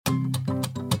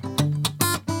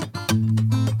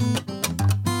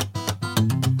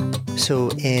So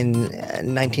in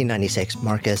 1996,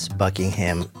 Marcus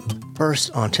Buckingham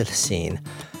burst onto the scene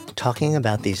talking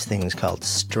about these things called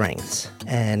strengths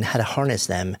and how to harness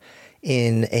them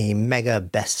in a mega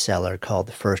bestseller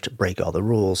called First Break All the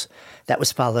Rules. That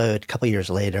was followed a couple years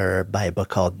later by a book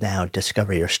called Now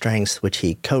Discover Your Strengths, which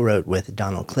he co-wrote with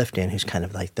Donald Clifton, who's kind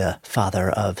of like the father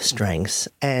of strengths.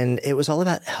 And it was all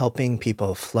about helping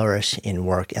people flourish in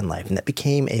work and life. And that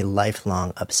became a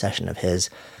lifelong obsession of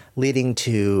his, leading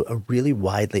to a really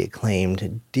widely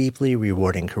acclaimed, deeply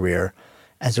rewarding career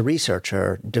as a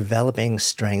researcher, developing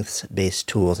strengths-based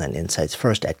tools and insights,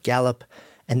 first at Gallup,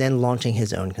 and then launching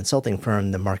his own consulting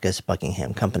firm, the Marcus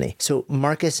Buckingham Company. So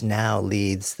Marcus now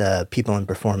leads the People and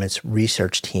Performance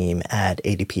Research team at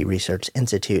ADP Research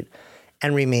Institute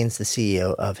and remains the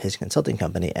CEO of his consulting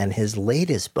company. And his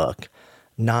latest book,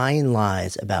 9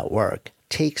 Lies About Work,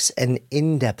 takes an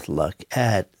in-depth look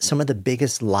at some of the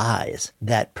biggest lies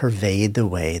that pervade the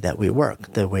way that we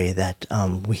work, the way that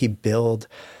we build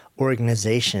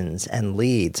organizations and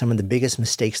lead, some of the biggest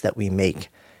mistakes that we make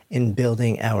in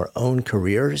building our own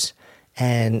careers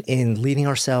and in leading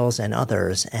ourselves and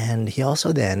others. And he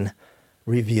also then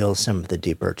reveals some of the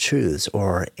deeper truths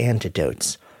or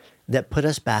antidotes that put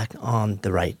us back on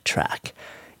the right track.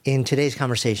 In today's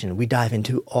conversation, we dive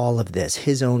into all of this,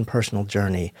 his own personal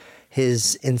journey,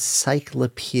 his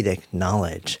encyclopedic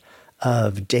knowledge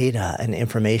of data and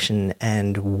information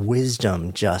and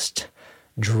wisdom just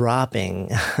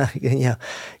dropping,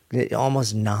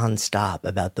 almost nonstop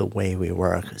about the way we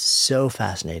work. So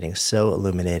fascinating, so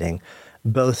illuminating,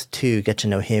 both to get to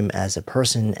know him as a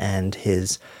person and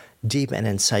his deep and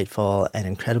insightful and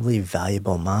incredibly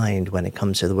valuable mind when it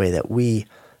comes to the way that we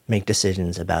make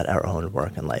decisions about our own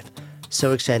work and life.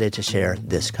 So excited to share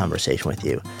this conversation with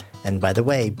you. And by the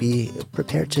way, be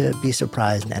prepared to be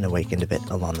surprised and awakened a bit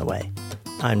along the way.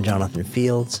 I'm Jonathan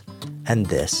Fields, and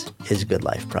this is Good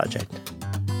Life Project.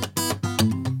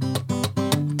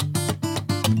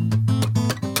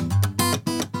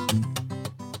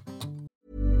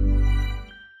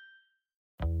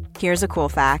 Here's a cool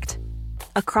fact.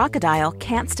 A crocodile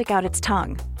can't stick out its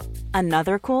tongue.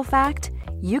 Another cool fact,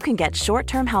 you can get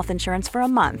short-term health insurance for a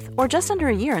month or just under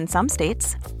a year in some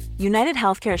states. United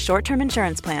Healthcare short-term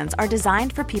insurance plans are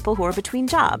designed for people who are between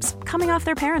jobs, coming off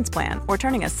their parents' plan, or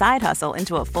turning a side hustle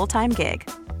into a full-time gig.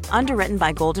 Underwritten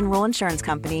by Golden Rule Insurance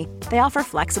Company, they offer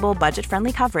flexible,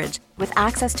 budget-friendly coverage with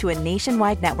access to a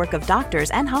nationwide network of doctors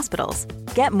and hospitals.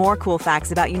 Get more cool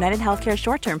facts about United Healthcare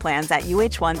short-term plans at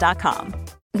uh1.com.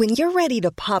 When you're ready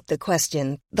to pop the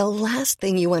question, the last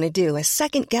thing you want to do is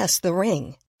second-guess the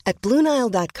ring. At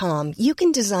BlueNile.com, you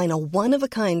can design a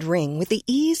one-of-a-kind ring with the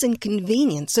ease and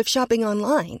convenience of shopping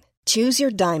online. Choose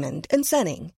your diamond and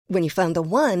setting. When you find the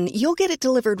one, you'll get it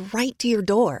delivered right to your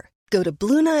door. Go to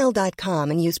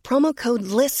BlueNile.com and use promo code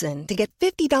LISTEN to get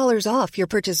 $50 off your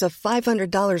purchase of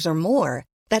 $500 or more.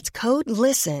 That's code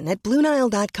LISTEN at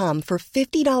BlueNile.com for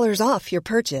 $50 off your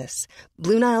purchase.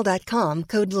 BlueNile.com,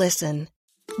 code LISTEN.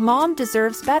 Mom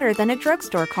deserves better than a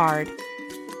drugstore card.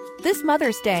 This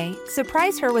Mother's Day,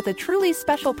 surprise her with a truly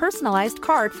special personalized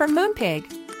card from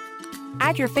Moonpig.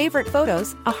 Add your favorite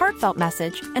photos, a heartfelt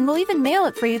message, and we'll even mail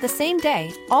it for you the same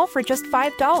day, all for just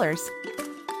 $5.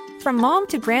 From mom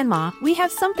to grandma, we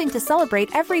have something to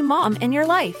celebrate every mom in your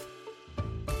life.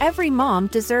 Every mom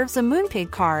deserves a Moonpig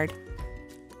card.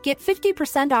 Get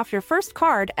 50% off your first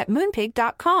card at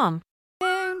Moonpig.com.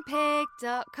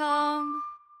 Moonpig.com.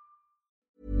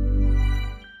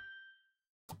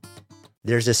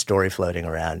 There's a story floating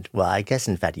around. Well, I guess,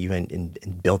 in fact, you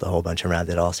built a whole bunch around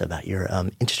it also about your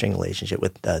interesting relationship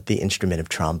with the instrument of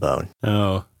trombone.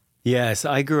 Oh, yes.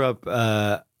 I grew up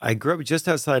just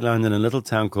outside London in a little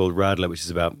town called Radlett, which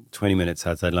is about 20 minutes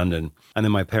outside London. And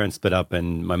then my parents split up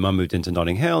and my mum moved into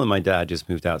Notting Hill and my dad just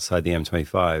moved outside the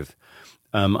M25.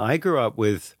 I grew up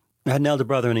I had an elder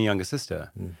brother and a younger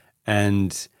sister.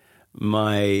 And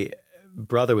my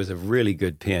brother was a really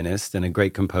good pianist and a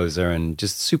great composer and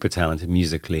just super talented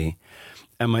musically.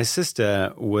 And my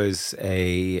sister was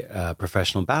a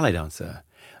professional ballet dancer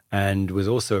and was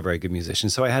also a very good musician.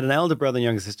 So I had an elder brother and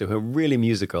younger sister who were really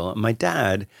musical. My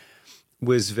dad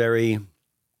was very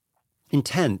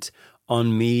intent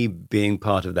on me being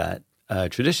part of that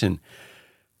tradition.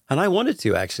 And I wanted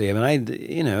to, actually. I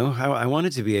mean, I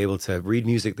wanted to be able to read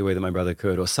music the way that my brother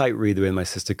could or sight read the way my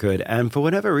sister could. And for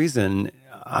whatever reason,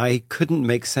 I couldn't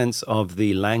make sense of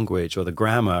the language or the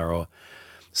grammar, or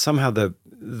somehow the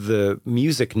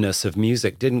musicness of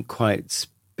music didn't quite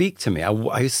speak to me.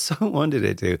 I so wanted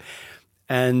it to.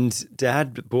 And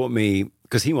Dad bought me,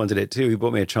 because he wanted it too, he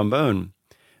bought me a trombone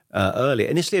early.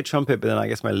 Initially a trumpet, but then I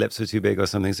guess my lips were too big or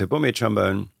something. So he bought me a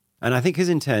trombone. And I think his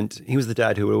intent, he was the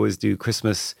dad who would always do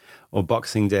Christmas or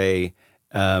Boxing Day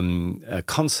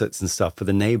concerts and stuff for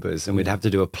the neighbors, and we'd have to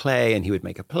do a play, and he would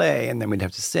make a play, and then we'd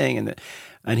have to sing,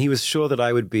 and he was sure that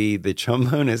I would be the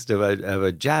trombonist of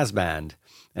a jazz band,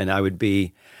 and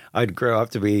I'd grow up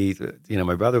to be,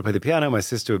 my brother would play the piano, my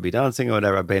sister would be dancing or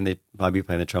whatever, I'd be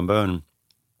playing the trombone,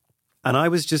 and I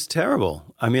was just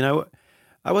terrible. I mean,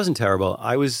 I wasn't terrible.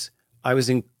 I was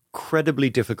incredibly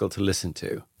difficult to listen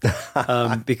to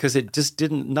because it just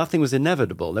nothing was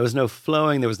inevitable. There was no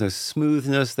flowing, there was no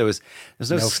smoothness, there was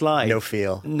no slide. No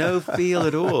feel. No feel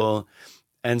at all.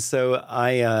 And so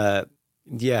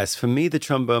yes, for me, the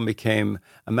trombone became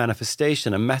a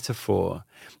manifestation, a metaphor,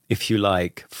 if you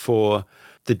like, for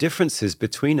the differences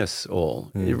between us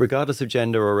all, regardless of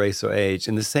gender or race or age.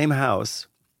 In the same house,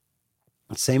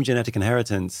 same genetic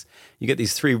inheritance, you get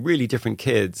these three really different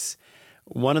kids.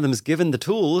 One of them is given the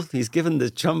tool, he's given the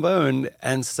trombone,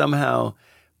 and somehow,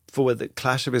 for the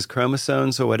clash of his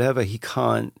chromosomes or whatever, he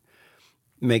can't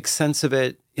make sense of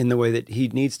it in the way that he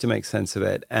needs to make sense of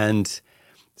it. And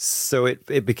so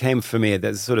it became for me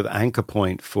that sort of anchor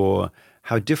point for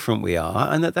how different we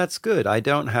are, and that's good. I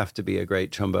don't have to be a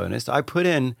great trombonist. I put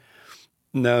in,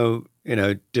 no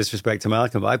disrespect to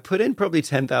Malcolm, but I put in probably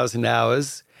 10,000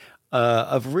 hours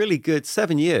of really good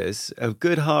 7 years of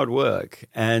good hard work,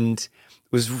 and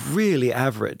was really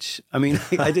average. I mean,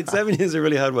 I did 7 years of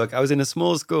really hard work. I was in a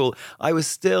small school. I was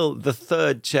still the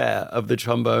third chair of the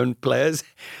trombone players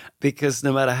because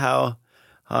no matter how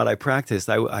hard I practiced,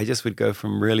 I just would go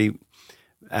from really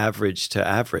average to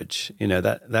average.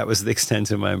 That was the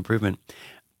extent of my improvement,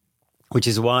 which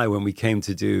is why when we came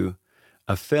to do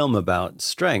a film about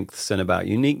strengths and about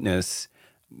uniqueness,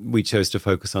 we chose to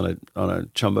focus on a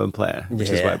trombone player, which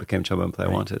is why it became Trombone Player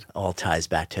Wanted. All ties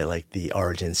back to like the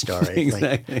origin story.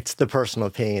 Exactly. It's the personal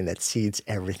pain that seeds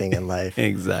everything in life.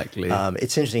 Exactly.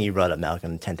 It's interesting you brought up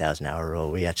Malcolm 10,000 hour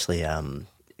rule. We actually a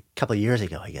couple of years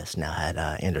ago, I guess, now had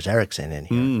Anders Ericsson in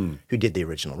here, who did the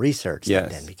original research that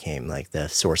then became like the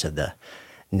source of the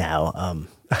now.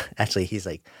 Actually, he's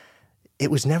like, it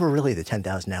was never really the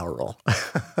 10,000 hour rule.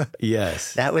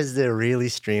 Yes. That was the really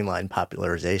streamlined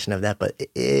popularization of that, but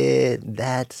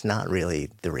that's not really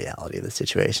the reality of the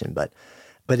situation. But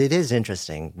it is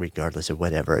interesting, regardless of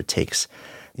whatever it takes,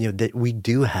 that we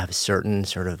do have certain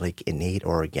sort of like innate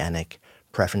or organic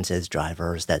preferences,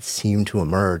 drivers that seem to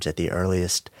emerge at the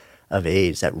earliest of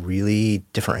age that really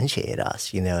differentiate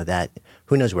us, that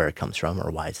who knows where it comes from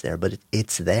or why it's there, but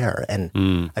it's there.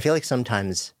 And I feel like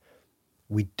sometimes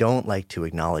we don't like to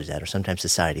acknowledge that, or sometimes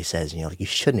society says, you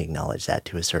shouldn't acknowledge that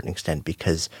to a certain extent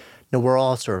because we're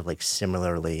all sort of like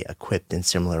similarly equipped and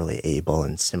similarly able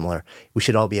and similar. We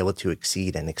should all be able to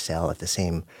exceed and excel at the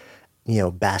same,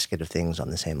 basket of things on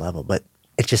the same level, but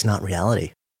it's just not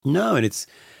reality. No, and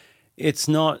it's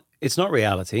not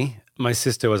reality. My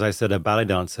sister was, I said, a ballet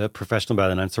dancer, professional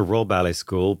ballet dancer, Royal Ballet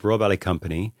School, Royal Ballet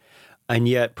Company, and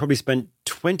yet probably spent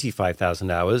 25,000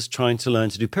 hours trying to learn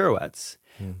to do pirouettes.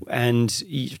 And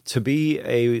to be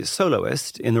a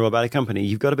soloist in the Royal Ballet Company,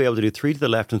 you've got to be able to do 3 to the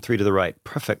left and 3 to the right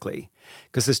perfectly,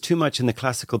 because there's too much in the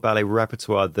classical ballet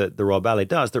repertoire that the Royal Ballet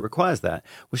does that requires that.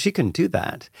 Well, she couldn't do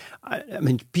that. I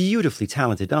mean, beautifully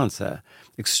talented dancer,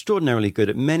 extraordinarily good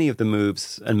at many of the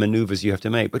moves and maneuvers you have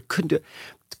to make, but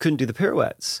couldn't do the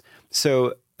pirouettes.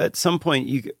 So at some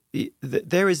point,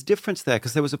 there is difference there,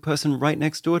 because there was a person right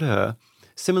next door to her,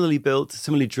 similarly built,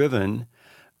 similarly driven,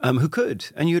 who could.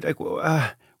 And you'd like,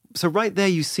 so right there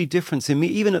you see difference in me,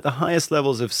 even at the highest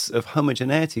levels of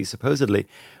homogeneity, supposedly.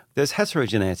 There's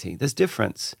heterogeneity, there's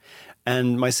difference.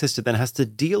 And my sister then has to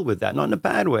deal with that, not in a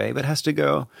bad way, but has to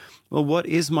go, well, what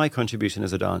is my contribution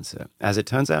as a dancer? As it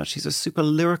turns out, she's a super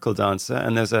lyrical dancer,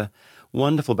 and there's a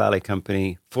wonderful ballet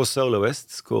company for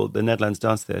soloists called the Netherlands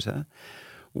Dance Theatre,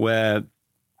 where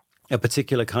a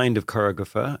particular kind of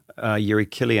choreographer, Yuri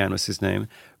Kilian was his name,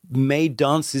 made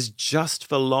dances just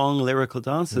for long lyrical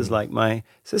dancers like my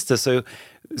sister. So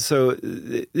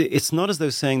it's not as though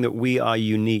saying that we are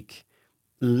unique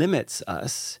limits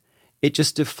us. It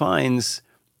just defines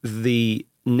the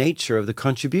nature of the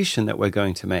contribution that we're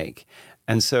going to make.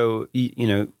 And so,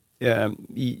 you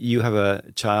have a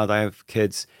child, I have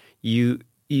kids. You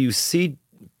see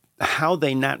how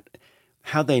they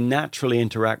naturally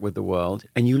interact with the world,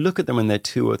 and you look at them when they're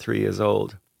 2 or 3 years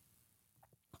old,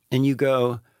 and you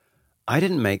go, I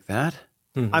didn't make that.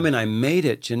 Mm-hmm. I mean, I made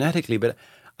it genetically, but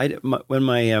when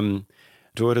my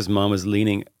daughter's mom was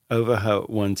leaning over her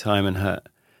one time and her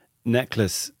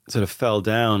necklace sort of fell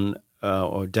down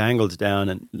or dangled down,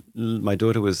 and my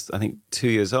daughter was, I think, 2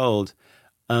 years old,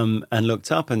 and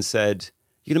looked up and said,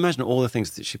 you can imagine all the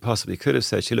things that she possibly could have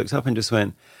said. She looked up and just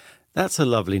went, that's a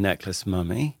lovely necklace,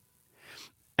 Mummy.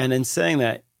 And in saying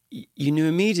that, you knew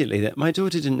immediately that my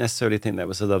daughter didn't necessarily think that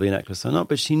was a lovely necklace or not,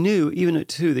 but she knew, even at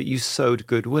 2, that you sowed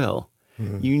goodwill.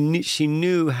 She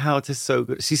knew how to sow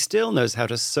good. She still knows how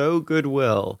to sow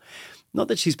goodwill. Not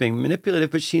that she's being manipulative,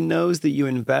 but she knows that you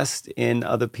invest in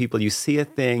other people. You see a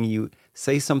thing, you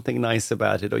say something nice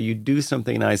about it, or you do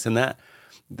something nice, and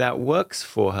that works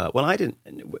for her. Well, I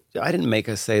didn't make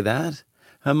her say that.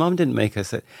 Her mom didn't make her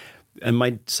say. And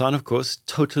my son, of course,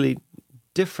 totally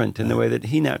different in the way that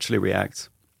he naturally reacts.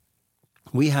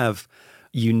 We have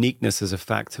uniqueness as a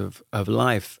fact of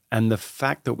life, and the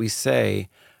fact that we say,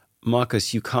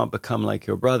 Marcus, you can't become like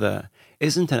your brother,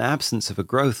 isn't an absence of a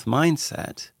growth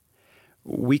mindset.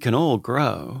 We can all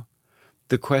grow.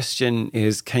 The question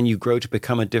is, can you grow to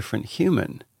become a different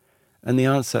human? And the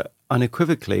answer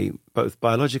unequivocally, both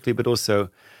biologically, but also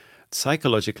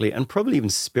psychologically, and probably even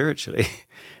spiritually,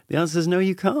 the answer is no,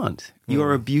 you can't. You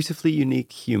are a beautifully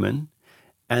unique human,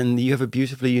 and you have a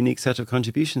beautifully unique set of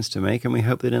contributions to make, and we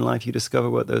hope that in life you discover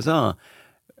what those are.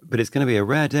 But it's going to be a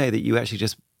rare day that you actually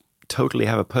just totally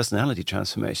have a personality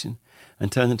transformation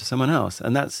and turn into someone else.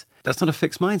 And that's not a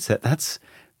fixed mindset. That's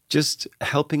just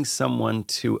helping someone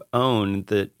to own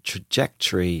the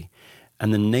trajectory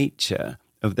and the nature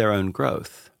of their own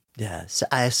growth. Yeah, so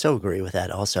I so agree with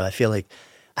that also. I feel like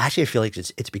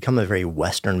it's become a very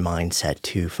Western mindset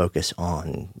to focus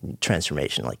on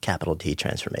transformation, like capital T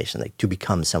transformation, like to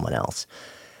become someone else.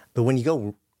 But when you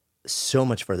go so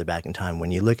much further back in time,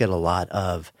 when you look at a lot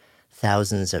of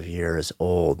thousands of years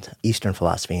old Eastern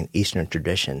philosophy and Eastern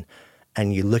tradition,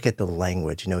 and you look at the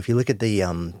language, if you look at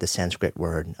the Sanskrit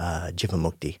word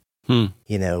jivamukti,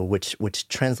 which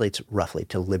translates roughly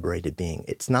to liberated being.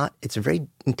 It's very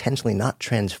intentionally not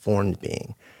transformed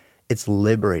being. It's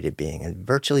liberated being. And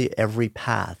virtually every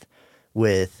path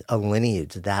with a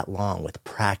lineage that long, with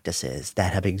practices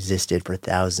that have existed for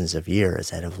thousands of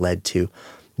years that have led to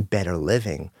better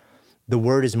living, the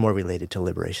word is more related to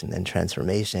liberation than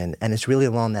transformation. And it's really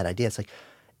along that idea. It's like,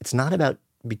 it's not about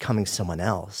becoming someone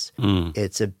else.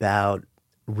 It's about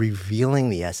revealing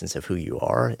the essence of who you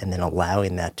are and then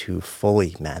allowing that to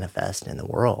fully manifest in the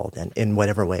world and in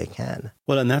whatever way it can.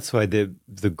 Well, and that's why the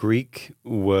Greek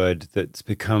word that's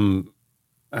become,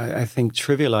 I think,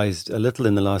 trivialized a little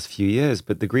in the last few years,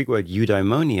 but the Greek word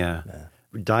eudaimonia,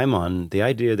 daimon, the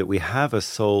idea that we have a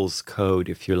soul's code,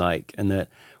 if you like, and that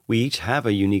we each have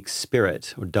a unique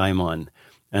spirit, or daimon,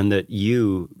 and that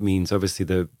you means obviously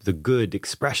the good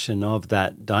expression of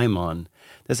that daimon.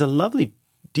 There's a lovely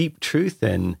deep truth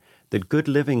in that good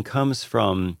living comes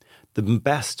from the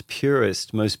best,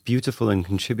 purest, most beautiful and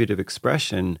contributive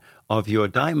expression of your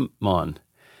daimon.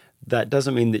 That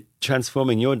doesn't mean that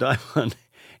transforming your daimon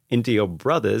into your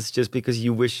brother's just because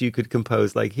you wish you could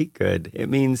compose like he could. It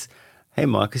means, hey,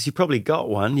 Marcus, you probably got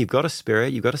one. You've got a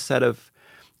spirit. You've got a set of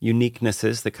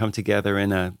uniquenesses that come together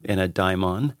in a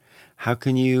daimon. How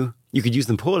can you could use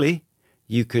them poorly.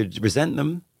 You could resent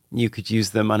them. You could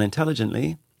use them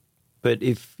unintelligently. But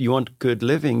if you want good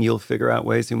living, you'll figure out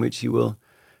ways in which you will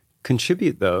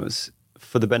contribute those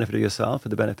for the benefit of yourself, for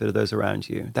the benefit of those around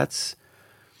you. That's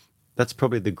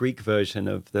probably the Greek version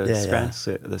of the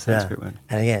Sanskrit word.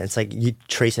 And again, it's like you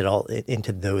trace it all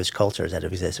into those cultures that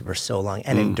have existed for so long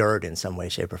and endured in some way,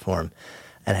 shape, or form.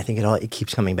 And I think it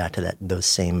keeps coming back to those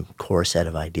same core set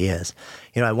of ideas.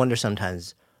 I wonder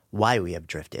sometimes why we have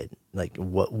drifted. Like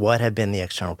what have been the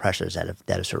external pressures that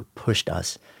have sort of pushed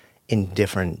us in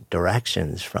different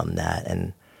directions from that.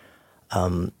 And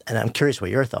I'm curious what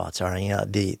your thoughts are.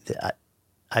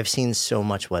 I've seen so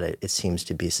much what it seems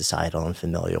to be societal and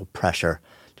familial pressure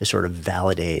to sort of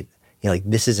validate, like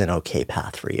this is an okay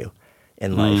path for you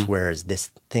in life, whereas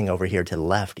this thing over here to the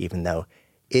left, even though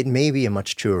it may be a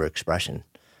much truer expression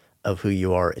of who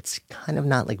you are, it's kind of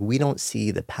not like we don't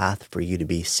see the path for you to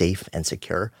be safe and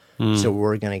secure. So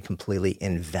we're going to completely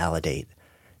invalidate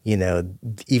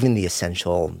even the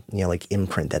essential, like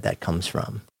imprint that comes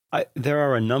from. There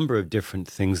are a number of different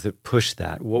things that push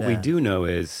that. What we do know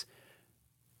is,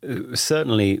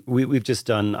 certainly, we've just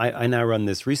done, I now run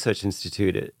this research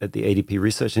institute at the ADP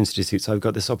Research Institute, so I've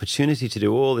got this opportunity to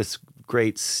do all this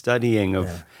great studying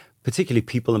of particularly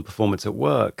people and performance at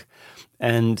work.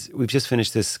 And we've just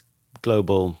finished this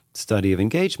global study of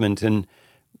engagement, and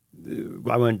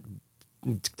I won't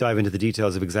dive into the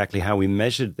details of exactly how we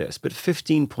measured this, but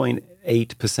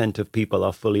 15.8% of people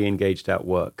are fully engaged at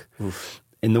work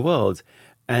in the world.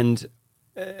 And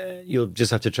you'll just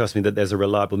have to trust me that there's a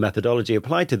reliable methodology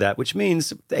applied to that, which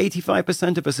means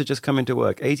 85% of us are just coming to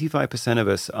work. 85% of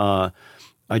us are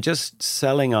just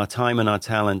selling our time and our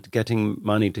talent, getting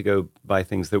money to go buy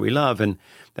things that we love. And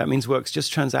that means work's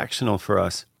just transactional for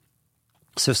us.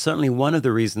 So certainly one of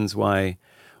the reasons why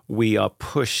we are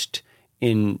pushed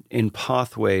in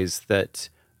pathways that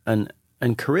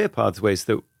and career pathways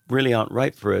that really aren't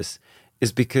right for us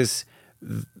is because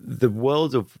the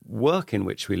world of work in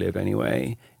which we live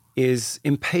anyway is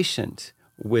impatient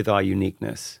with our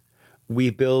uniqueness.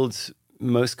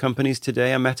 Most companies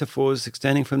today are metaphors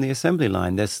extending from the assembly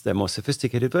line. They're more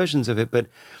sophisticated versions of it, but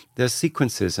there's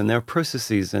sequences and there are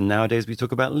processes. And nowadays we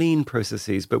talk about lean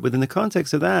processes. But within the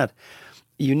context of that,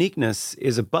 uniqueness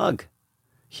is a bug.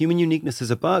 Human uniqueness is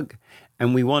a bug.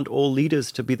 And we want all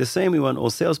leaders to be the same. We want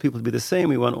all salespeople to be the same.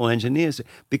 We want all engineers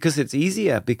because it's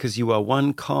easier, because you are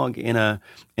one cog in a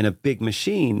big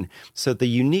machine. So the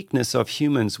uniqueness of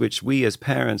humans, which we as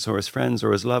parents or as friends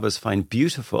or as lovers find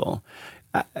beautiful,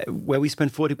 where we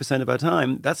spend 40% of our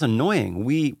time, that's annoying.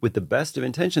 We, with the best of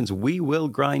intentions, we will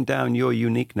grind down your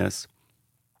uniqueness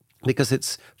because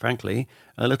it's, frankly,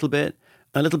 a little bit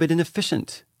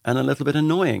inefficient and a little bit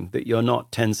annoying that you're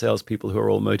not 10 salespeople who are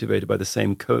all motivated by the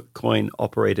same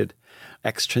coin-operated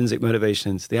extrinsic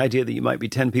motivations. The idea that you might be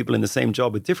 10 people in the same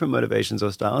job with different motivations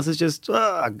or styles is just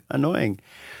annoying.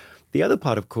 The other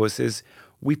part, of course, is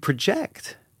we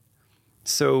project.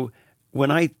 So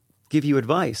when I give you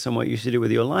advice on what you should do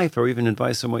with your life, or even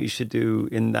advice on what you should do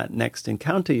in that next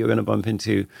encounter you're going to bump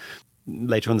into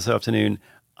later on this afternoon,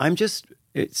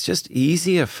 it's just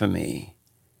easier for me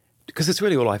because it's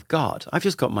really all I've got. I've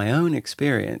just got my own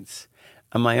experience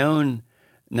and my own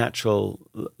natural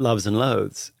loves and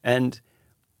loathes. And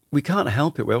we can't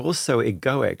help it. We're all so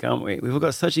egoic, aren't we? We've all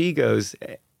got such egos,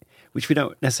 which we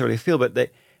don't necessarily feel, but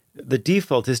the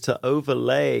default is to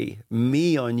overlay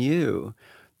me on you.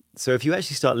 So if you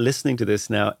actually start listening to this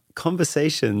now,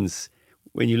 conversations,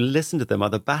 when you listen to them, are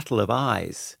the battle of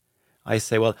eyes. I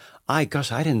say, well, I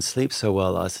didn't sleep so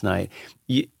well last night.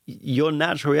 Your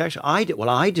natural reaction, I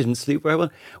didn't sleep very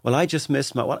well. Well, I just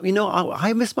missed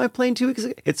I missed my plane 2 weeks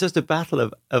ago. It's just a battle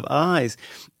of eyes.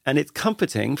 And it's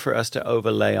comforting for us to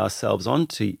overlay ourselves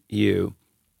onto you.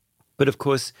 But of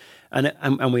course,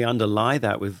 and we underlie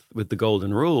that with the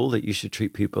golden rule that you should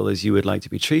treat people as you would like to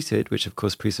be treated, which of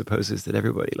course presupposes that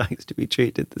everybody likes to be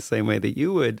treated the same way that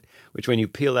you would, which when you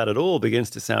peel that at all begins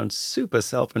to sound super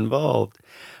self-involved.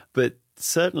 But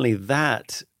certainly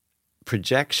that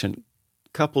projection,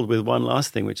 coupled with one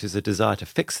last thing, which is a desire to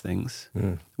fix things.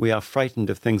 We are frightened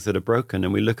of things that are broken,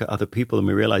 and we look at other people and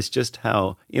we realize just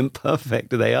how imperfect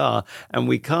they are, and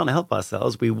we can't help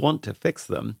ourselves. We want to fix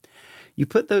them. You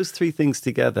put those three things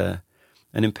together,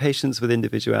 an impatience with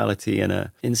individuality and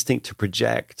an instinct to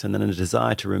project and then a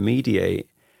desire to remediate,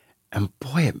 and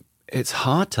boy, it's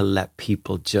hard to let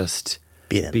people just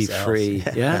be free.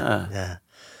 Yeah. Yeah.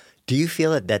 Do you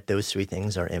feel that those three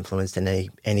things are influenced in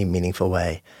any meaningful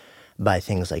way by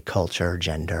things like culture,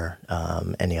 gender,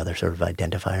 any other sort of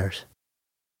identifiers?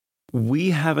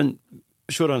 We haven't,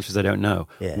 short answer is I don't know.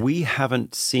 Yeah. We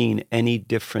haven't seen any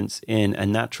difference in a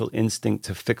natural instinct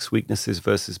to fix weaknesses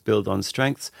versus build on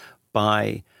strengths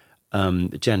by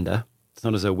gender. It's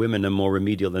not as though women are more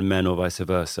remedial than men or vice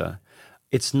versa.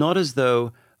 It's not as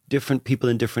though different people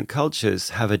in different cultures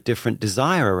have a different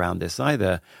desire around this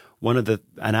either. One of the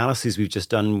analyses we've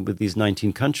just done with these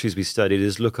 19 countries we studied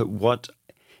is look at what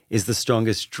is the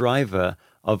strongest driver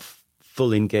of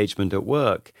full engagement at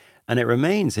work. And it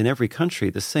remains in every country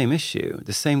the same issue,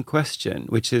 the same question,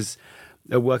 which is,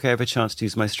 at work I have a chance to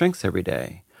use my strengths every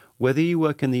day. Whether you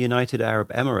work in the United Arab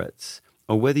Emirates,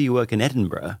 or whether you work in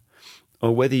Edinburgh,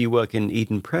 or whether you work in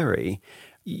Eden Prairie,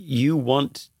 you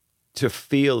want to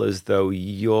feel as though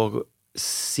you're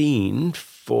seen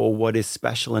for what is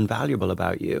special and valuable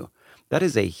about you. That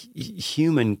is a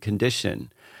human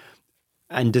condition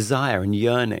and desire and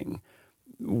yearning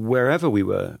wherever we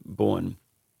were born.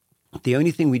 The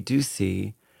only thing we do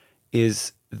see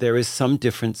is there is some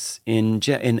difference in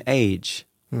age.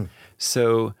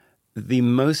 So the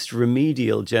most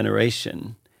remedial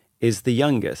generation is the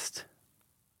youngest.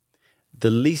 The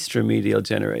least remedial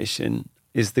generation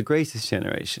is the greatest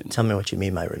generation. Tell me what you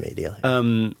mean by remedial.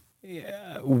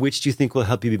 Which do you think will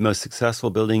help you be most successful,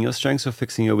 building your strengths or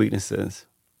fixing your weaknesses?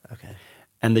 Okay.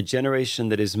 And the generation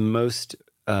that is most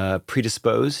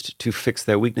predisposed to fix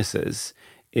their weaknesses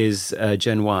is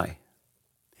Gen Y.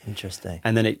 Interesting.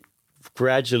 And then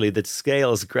the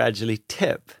scales gradually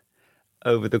tip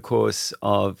over the course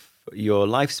of your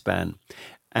lifespan.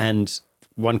 And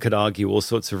one could argue all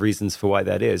sorts of reasons for why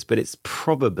that is, but it's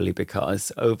probably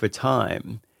because over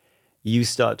time, you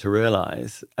start to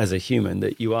realize as a human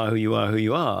that you are who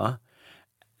you are.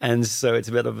 And so it's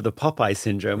a bit of the Popeye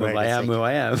syndrome of I am who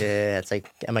I am. Yeah, it's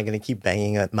like, am I going to keep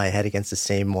banging my head against the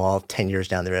same wall 10 years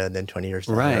down the road, then 20 years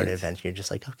down the road, and eventually you're just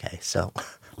like, okay, so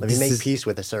Let me make peace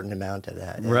with a certain amount of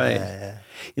that. Right. Yeah.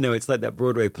 You know, it's like that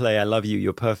Broadway play, I love you,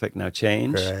 you're perfect, now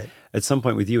change. Right. At some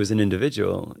point with you as an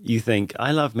individual, you think,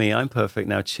 I love me, I'm perfect,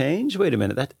 now change? Wait a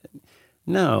minute,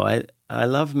 I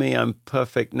love me, I'm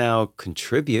perfect, now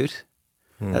contribute.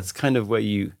 That's kind of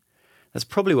that's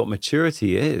probably what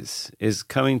maturity is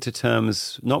coming to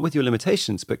terms, not with your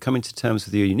limitations, but coming to terms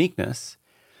with your uniqueness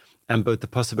and both the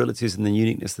possibilities and the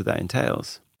uniqueness that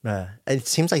entails. It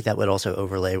seems like that would also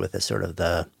overlay with the sort of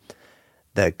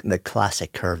the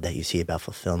classic curve that you see about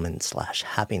fulfillment /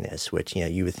 happiness, which, you know,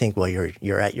 you would think, well,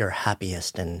 you're at your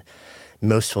happiest and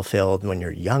most fulfilled when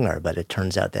you're younger, but it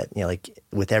turns out that, you know, like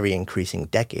with every increasing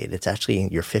decade, it's actually in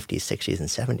your 50s, 60s, and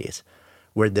 70s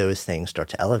where those things start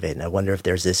to elevate. And I wonder if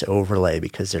there's this overlay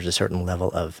because there's a certain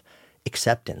level of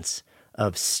acceptance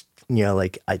of, you know,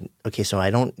 like, so I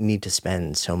don't need to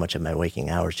spend so much of my waking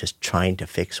hours just trying to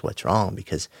fix what's wrong,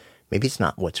 because maybe it's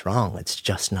not what's wrong. It's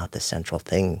just not the central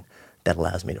thing that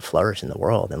allows me to flourish in the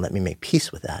world, and let me make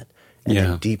peace with that and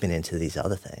then deepen into these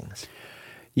other things.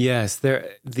 Yes.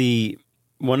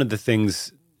 One of the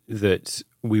things that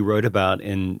we wrote about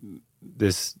in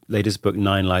this latest book,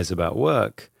 9 Lies About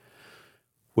Work,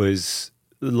 was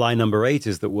lie number 8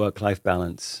 is that work-life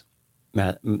balance,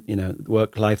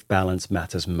 work-life balance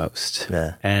matters most.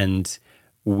 Yeah. And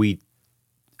we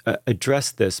address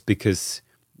this because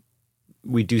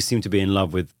we do seem to be in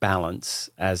love with balance,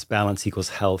 as balance equals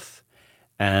health.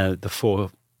 The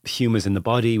 4 humors in the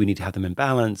body, we need to have them in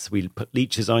balance. We put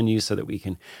leeches on you so that we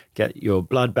can get your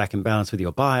blood back in balance with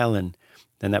your bile, and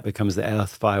then that becomes the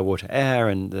earth, fire, water, air,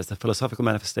 and there's a philosophical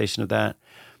manifestation of that.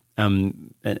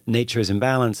 Nature is in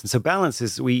balance. And so balance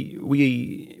is,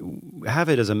 we have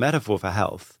it as a metaphor for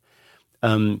health.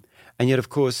 And yet, of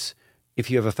course, if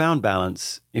you ever found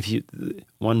balance, if you,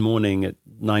 one morning at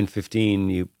 9:15,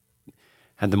 you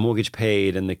had the mortgage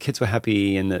paid and the kids were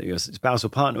happy and your spouse or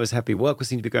partner was happy, work was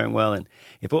seemed to be going well, and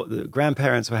if all the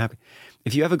grandparents were happy,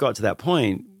 if you ever got to that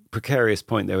point, precarious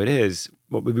point though it is,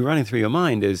 what would be running through your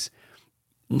mind is,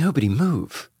 nobody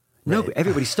move. Nobody,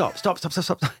 everybody stop.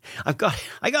 I got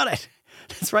it.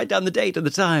 Let's write down the date and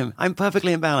the time. I'm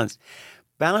perfectly imbalanced.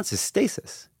 Balance is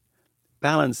stasis.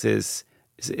 Balance is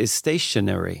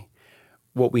stationary.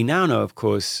 What we now know, of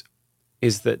course,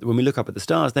 is that when we look up at the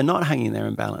stars, they're not hanging there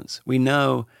in balance. We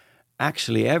know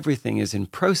actually everything is in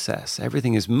process.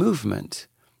 Everything is movement.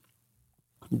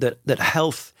 That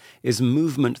health is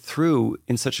movement through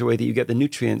in such a way that you get the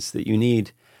nutrients that you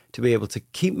need to be able to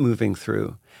keep moving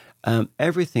through.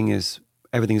 Everything is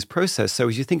processed. So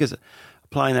as you think as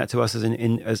applying that to us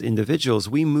as individuals,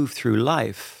 we move through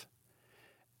life,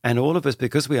 and all of us,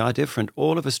 because we are different,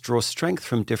 all of us draw strength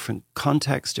from different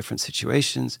contexts, different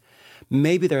situations.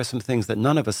 Maybe there are some things that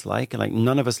none of us like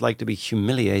none of us like to be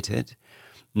humiliated.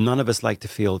 None of us like to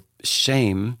feel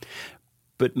shame.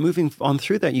 But moving on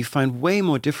through that, you find way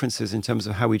more differences in terms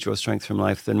of how we draw strength from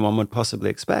life than one would possibly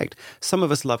expect. Some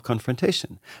of us love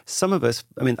confrontation. Some of us,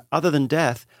 other than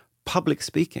death, public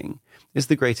speaking is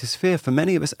the greatest fear for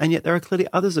many of us. And yet there are clearly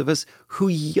others of us who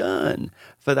yearn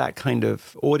for that kind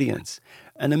of audience.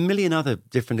 And a million other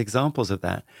different examples of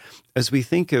that. As we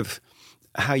think of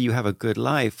how you have a good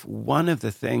life, one of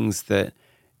the things that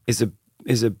is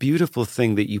a beautiful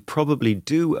thing that you probably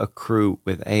do accrue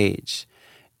with age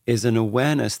is an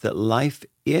awareness that life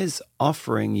is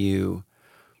offering you,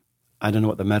 I don't know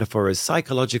what the metaphor is,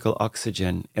 psychological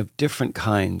oxygen of different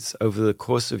kinds over the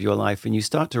course of your life. And you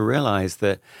start to realize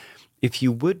that if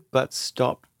you would but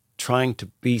stop trying to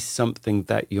be something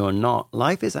that you're not,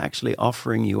 life is actually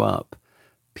offering you up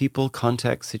people,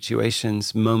 context,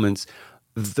 situations, moments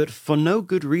that for no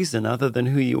good reason other than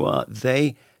who you are,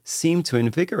 they seem to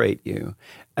invigorate you.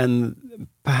 And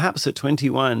perhaps at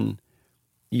 21,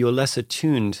 you're less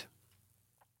attuned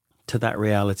to that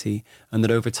reality, and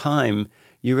that over time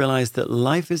you realize that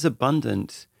life is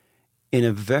abundant in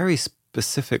a very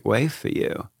specific way for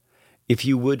you, if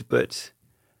you would but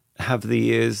have the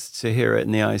ears to hear it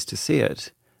and the eyes to see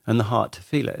it and the heart to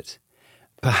feel it.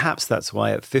 Perhaps that's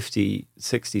why at 50,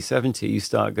 60, 70, you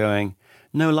start going,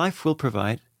 no, life will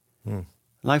provide.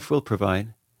 Life will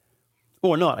provide.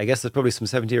 Or not. I guess there's probably some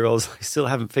 70-year-olds who still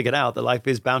haven't figured out that life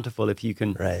is bountiful if you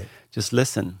can just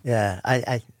listen. Yeah,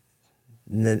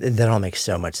 that all makes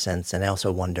so much sense. And I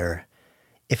also wonder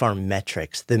if our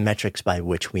metrics, the metrics by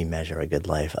which we measure a good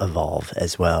life, evolve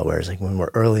as well. Whereas like when we're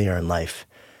earlier in life,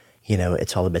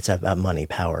 it's about money,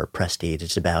 power, prestige.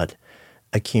 It's about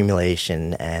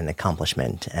accumulation and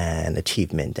accomplishment and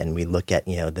achievement. And we look at,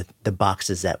 the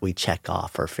boxes that we check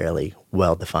off are fairly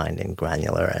well-defined and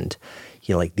granular. And,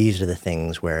 these are the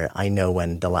things where I know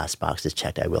when the last box is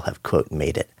checked, I will have, quote,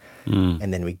 made it.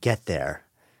 And then we get there,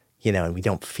 and we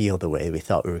don't feel the way we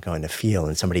thought we were going to feel.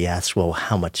 And somebody asks, well,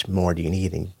 how much more do you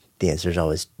need? And the answer is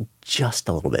always just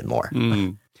a little bit more.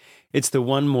 It's the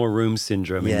one more room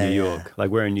syndrome in New York. Yeah. Like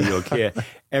we're in New York here.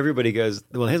 Everybody goes,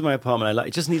 well, here's my apartment.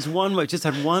 It just needs one more, just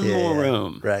have one more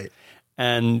room. Right.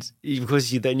 And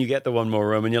because then you get the one more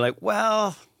room and you're like,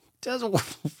 well, just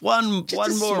one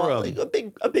more room. Like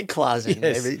a big closet,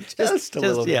 Yes. maybe. Just a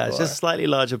little bit more. It's just slightly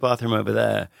larger bathroom over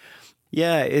there.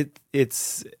 Yeah,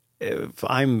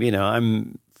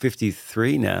 I'm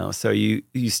 53 now, so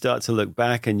you start to look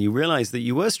back and you realize that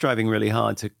you were striving really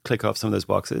hard to click off some of those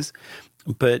boxes,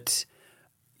 but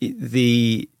I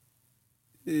think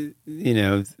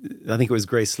it was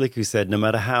Grace Slick who said, no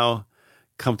matter how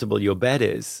comfortable your bed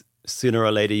is, sooner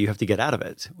or later you have to get out of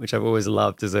it, which I've always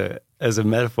loved as a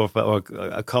metaphor or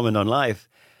a comment on life.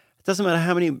 It doesn't matter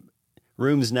how many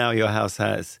rooms now your house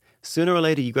has. Sooner or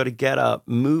later, you've got to get up,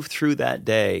 move through that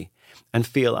day, and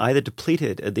feel either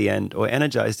depleted at the end or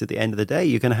energized at the end of the day.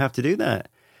 You're going to have to do that.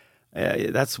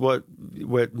 That's what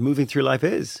moving through life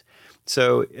is.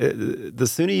 So the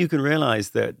sooner you can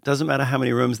realize that it doesn't matter how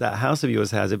many rooms that house of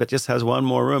yours has, if it just has one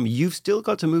more room, you've still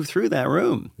got to move through that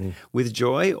room with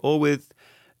joy or with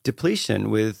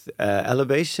depletion, with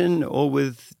elevation or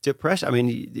with depression. I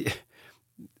mean,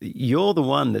 you're the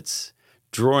one that's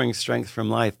drawing strength from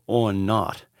life or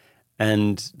not.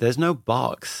 And there's no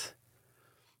box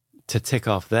to tick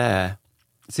off there.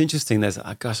 It's interesting. I'm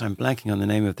blanking on the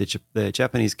name of the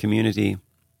Japanese community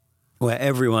where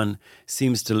everyone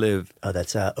seems to live. Oh,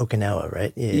 that's Okinawa,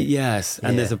 right? Yeah. Yes,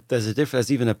 and there's a difference.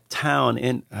 There's even a town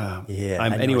in. I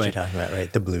know what you're talking about,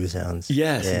 right? The blue zones.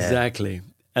 Yes, exactly,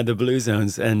 and the blue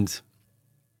zones, and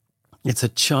it's a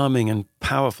charming and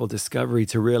powerful discovery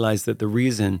to realize that the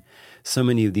reason so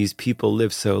many of these people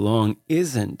live so long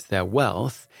isn't their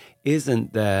wealth,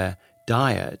 isn't their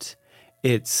diet.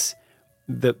 It's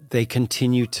that they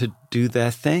continue to do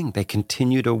their thing. They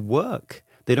continue to work.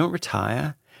 They don't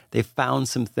retire. They found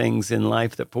some things in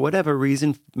life that, for whatever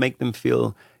reason, make them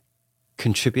feel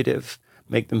contributive,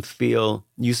 make them feel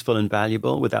useful and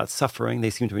valuable without suffering. They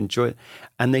seem to enjoy it.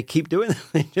 And they keep doing them.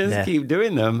 They just keep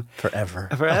doing them.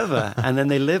 Forever. And then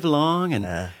they live long.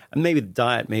 And maybe the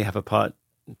diet may have a part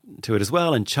to it as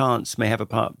well. And chance may have a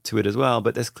part to it as well.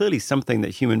 But there's clearly something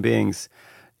that human beings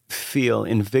feel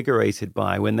invigorated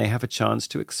by when they have a chance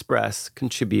to express,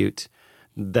 contribute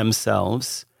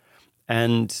themselves.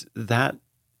 And that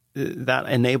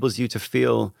enables you to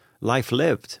feel life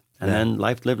lived and then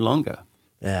life lived longer.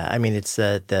 Yeah, I mean, it's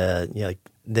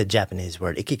the Japanese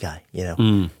word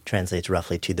ikigai, translates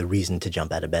roughly to the reason to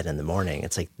jump out of bed in the morning.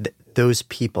 It's like those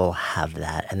people have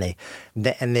that, and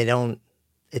they don't.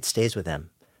 It stays with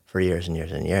them for years and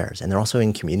years and years, and they're also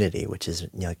in community, which is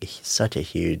such a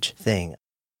huge thing.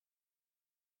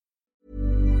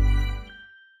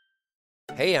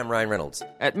 Hey, I'm Ryan Reynolds.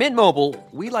 At Mint Mobile,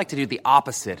 we like to do the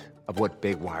opposite of what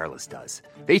Big Wireless does.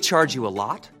 They charge you a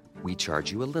lot. We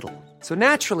charge you a little. So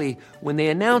naturally, when they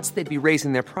announced they'd be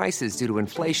raising their prices due to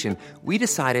inflation, we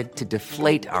decided to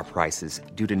deflate our prices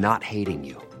due to not hating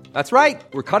you. That's right.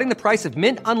 We're cutting the price of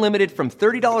Mint Unlimited from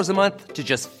 $30 a month to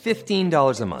just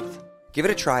 $15 a month. Give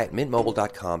it a try at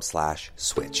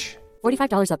mintmobile.com/switch.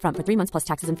 $45 up front for 3 months plus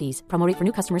taxes and fees. Promo rate for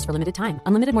new customers for limited time.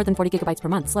 Unlimited more than 40 gigabytes per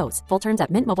month. Slows full terms at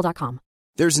mintmobile.com.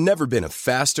 There's never been a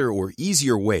faster or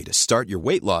easier way to start your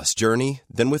weight loss journey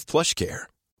than with PlushCare.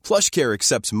 PlushCare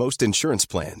accepts most insurance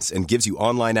plans and gives you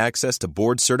online access to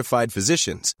board-certified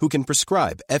physicians who can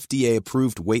prescribe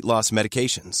FDA-approved weight loss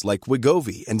medications like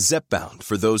Wegovy and Zepbound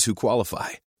for those who qualify.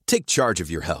 Take charge of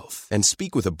your health and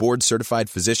speak with a board-certified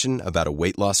physician about a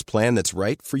weight loss plan that's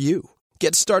right for you.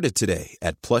 Get started today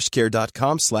at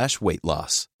plushcare.com/weight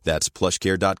loss. That's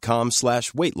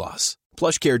plushcare.com/weight loss.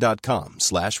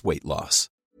 plushcare.com/weight loss.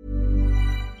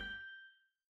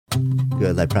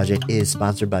 Good Life Project is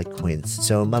sponsored by Quince.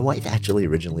 So my wife actually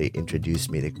originally introduced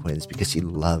me to Quince because she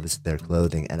loves their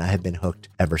clothing, and I have been hooked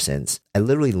ever since. I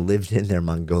literally lived in their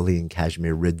Mongolian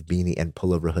cashmere ribbed beanie and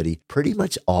pullover hoodie pretty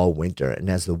much all winter, and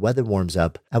as the weather warms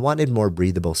up, I wanted more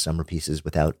breathable summer pieces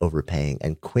without overpaying,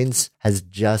 and Quince has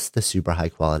just the super high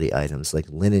quality items like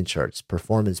linen shirts,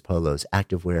 performance polos,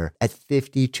 activewear at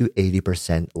 50 to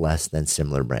 80% less than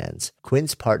similar brands.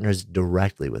 Quince partners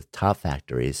directly with top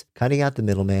factories, cutting out the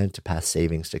middleman to pass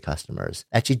savings to customers.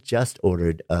 Actually just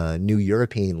ordered a new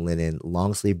European linen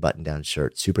long sleeve button down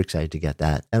shirt. Super excited to get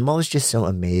that. And I'm always just so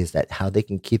amazed at how they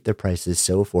can keep their prices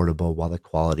so affordable while the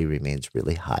quality remains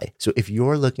really high. So if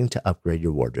you're looking to upgrade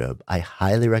your wardrobe, I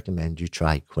highly recommend you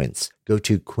try Quince. Go Go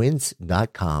to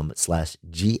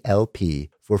quince.com/GLP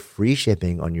for free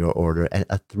shipping on your order and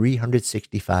a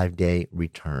 365-day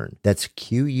return. That's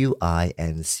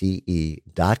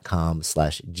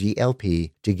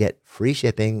QUINCE.com/GLP to get free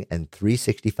shipping and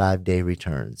 365-day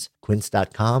returns.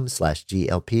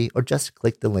 Quince.com/GLP, or just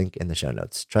click the link in the show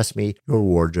notes. Trust me, your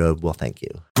wardrobe will thank you.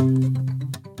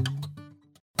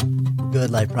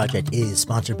 Good Life Project is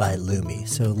sponsored by Lumi.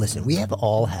 So listen, we have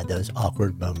all had those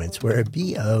awkward moments where a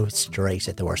BO strikes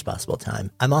at the worst possible time.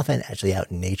 I'm often actually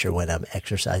out in nature when I'm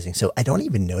exercising, so I don't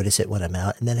even notice it when I'm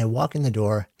out. And then I walk in the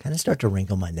door, kind of start to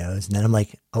wrinkle my nose, and then I'm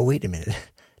like, oh, wait a minute,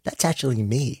 that's actually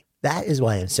me. That is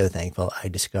why I'm so thankful I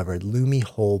discovered Lumi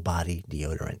Whole Body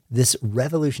Deodorant. This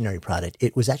revolutionary product,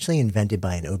 it was actually invented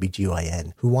by an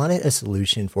OBGYN who wanted a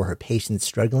solution for her patients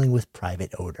struggling with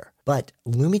private odor. But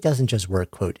Lumi doesn't just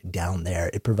work, quote, down there.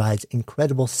 It provides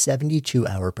incredible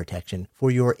 72-hour protection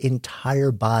for your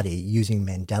entire body using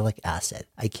mandelic acid.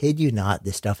 I kid you not,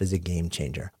 this stuff is a game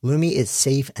changer. Lumi is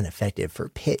safe and effective for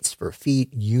pits, for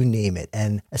feet, you name it.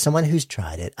 And as someone who's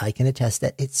tried it, I can attest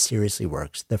that it seriously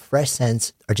works. The fresh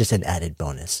scents are just an added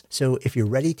bonus. So if you're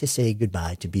ready to say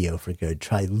goodbye to BO for good,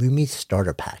 try Lumi's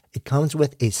Starter Pack. It comes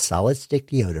with a solid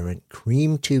stick deodorant,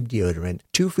 cream tube deodorant,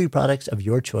 2 free products of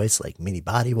your choice like mini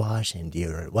body wash and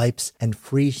deodorant wipes, and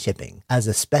free shipping. As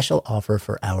a special offer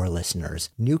for our listeners,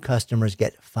 new customers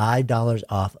get $5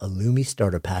 off a Lumi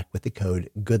Starter Pack with the code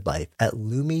GOODLIFE at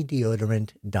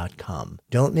LumiDeodorant.com.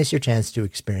 Don't miss your chance to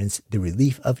experience the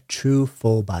relief of true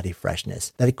full body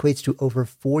freshness that equates to over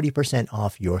 40%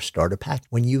 off your starter pack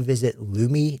when you visit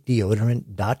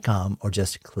LumiDeodorant.com or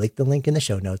just click the link in the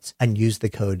show notes and use the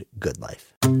code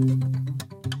GOODLIFE.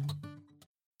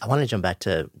 I want to jump back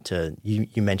to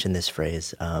you mentioned this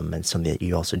phrase and something that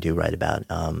you also do write about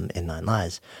in Nine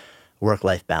Lives,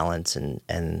 work-life balance and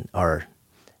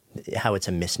how it's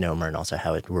a misnomer and also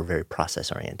how we're very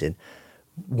process-oriented.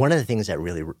 One of the things that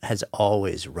really has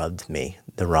always rubbed me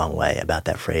the wrong way about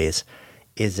that phrase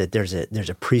is that there's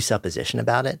a presupposition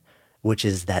about it, which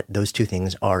is that those two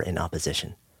things are in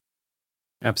opposition.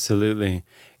 Absolutely.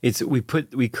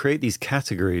 We create these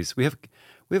categories. We have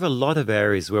a lot of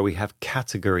areas where we have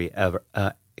category error.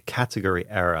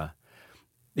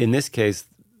 In this case,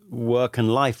 work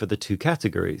and life are the two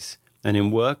categories. And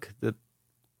in work, the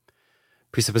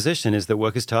presupposition is that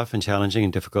work is tough and challenging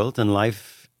and difficult, and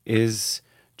life is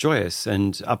joyous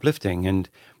and uplifting. And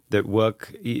that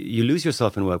work, you lose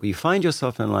yourself in work, but you find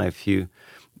yourself in life. You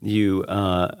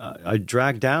are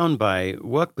dragged down by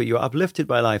work, but you're uplifted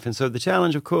by life. And so the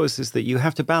challenge, of course, is that you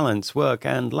have to balance work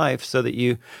and life so that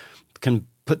you can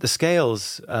put the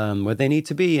scales where they need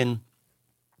to be and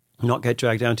not get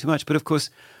dragged down too much. But of course,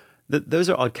 those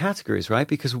are odd categories, right?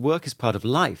 Because work is part of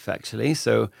life, actually.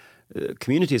 So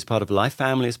community is part of life,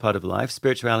 family is part of life,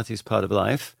 spirituality is part of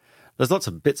life. There's lots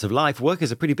of bits of life. Work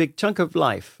is a pretty big chunk of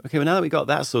life. Okay, well, now that we got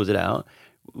that sorted out,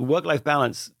 work-life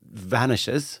balance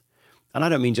vanishes. And I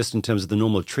don't mean just in terms of the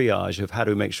normal triage of how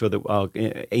do we make sure that our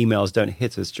emails don't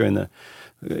hit us during the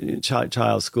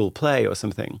child's school play or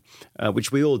something, which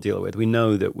we all deal with. We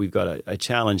know that we've got a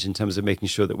challenge in terms of making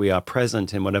sure that we are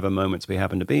present in whatever moments we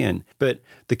happen to be in. But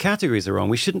the categories are wrong.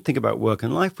 We shouldn't think about work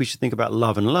and life. We should think about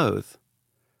love and loathe.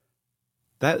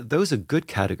 Those are good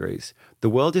categories. The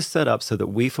world is set up so that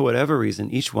we, for whatever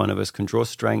reason, each one of us can draw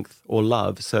strength or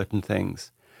love certain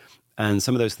things. And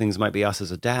some of those things might be us as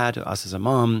a dad, us as a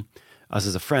mom, us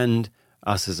as a friend,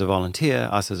 us as a volunteer,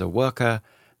 us as a worker.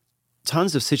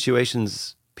 Tons of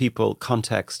situations, people,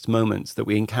 contexts, moments that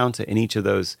we encounter in each of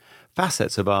those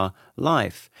facets of our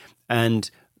life.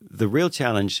 And the real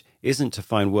challenge isn't to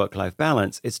find work-life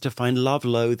balance, it's to find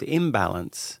love-loathe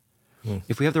imbalance.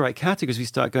 If we have the right categories, we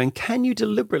start going, can you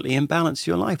deliberately imbalance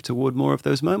your life toward more of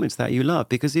those moments that you love?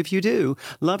 Because if you do,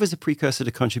 love is a precursor to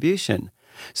contribution.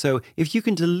 So if you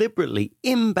can deliberately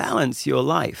imbalance your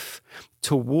life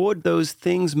toward those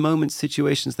things, moments,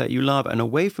 situations that you love and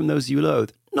away from those you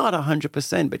loathe, not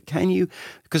 100%, but can you,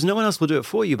 because no one else will do it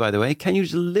for you, by the way, can you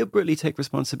deliberately take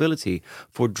responsibility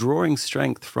for drawing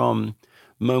strength from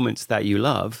moments that you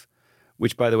love,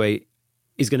 which, by the way,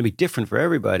 is going to be different for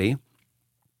everybody?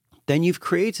 Then you've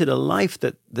created a life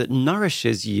that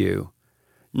nourishes you,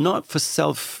 not for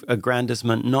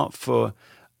self-aggrandizement, not for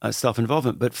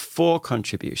self-involvement, but for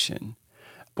contribution.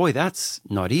 Boy, that's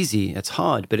not easy. It's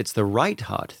hard, but it's the right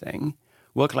hard thing.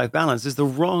 Work-life balance is the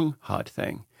wrong hard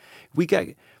thing. We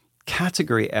get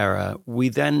category error. We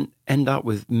then end up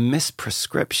with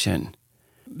misprescription.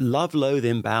 Love-loathe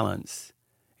imbalance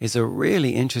is a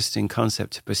really interesting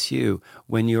concept to pursue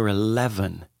when you're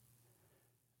 11.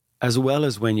 As well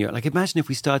as when you're, like, imagine if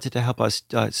we started to help our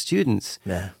students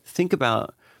think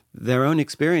about their own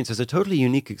experience as a totally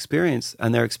unique experience,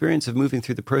 and their experience of moving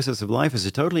through the process of life is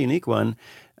a totally unique one.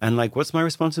 And like, what's my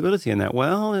responsibility in that?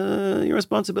 Well, your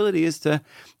responsibility is to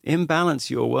imbalance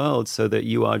your world so that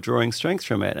you are drawing strength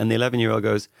from it. And the 11-year-old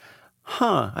goes,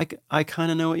 I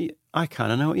kind of know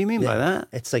what you mean by that.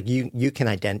 It's like you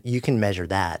can measure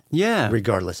that,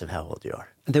 regardless of how old you are.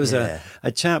 There was a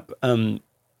chap,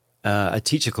 a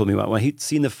teacher called me one. He'd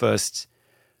seen the first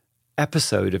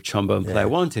episode of Trombone Player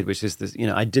Wanted, which is this.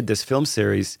 I did this film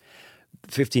series,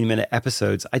 15-minute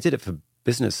episodes. I did it for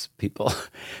business people,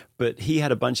 but he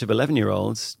had a bunch of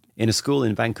 11-year-olds in a school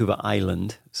in Vancouver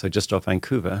Island, so just off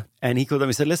Vancouver. And he called them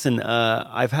and said, listen,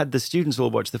 I've had the students all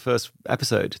watch the first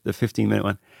episode, the 15-minute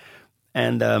one,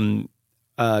 and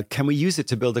can we use it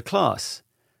to build a class?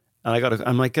 And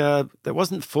I'm like, that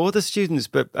wasn't for the students,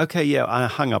 but okay, yeah, I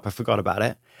hung up, I forgot about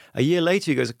it. A year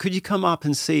later, he goes, could you come up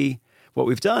and see what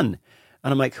we've done?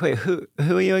 And I'm like, wait, who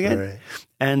are you again? Right.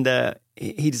 And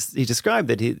he described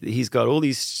that he's got all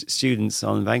these students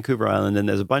on Vancouver Island, and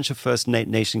there's a bunch of First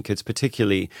Nation kids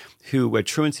particularly where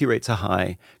truancy rates are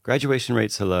high, graduation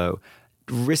rates are low,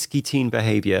 risky teen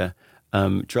behavior,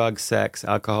 drugs, sex,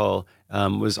 alcohol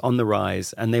was on the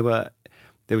rise. And they were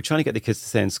trying to get the kids to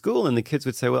stay in school, and the kids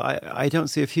would say, well, I don't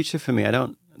see a future for me.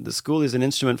 The school is an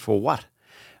instrument for what?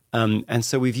 And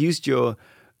so we've used your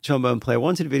Trombone Player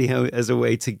Wanted video as a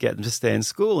way to get them to stay in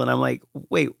school. And I'm like,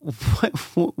 wait,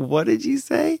 what did you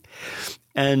say?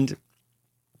 And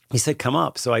he said, come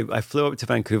up. So I flew up to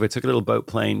Vancouver, took a little boat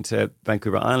plane to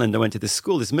Vancouver Island. I went to this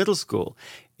school, this middle school.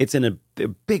 It's in a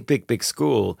big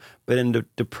school, but in a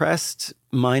depressed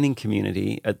mining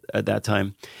community at that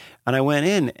time. And I went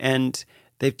in, and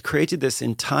they've created this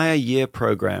entire year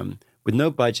program with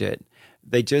no budget.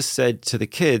 They just said to the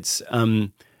kids,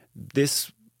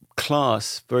 this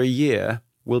class for a year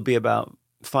will be about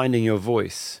finding your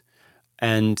voice,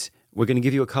 and we're going to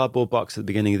give you a cardboard box at the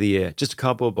beginning of the year, just a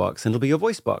cardboard box, and it'll be your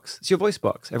voice box. It's your voice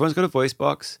box. Everyone's got a voice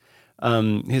box.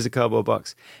 Here's a cardboard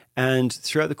box. And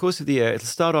throughout the course of the year, it'll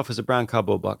start off as a brown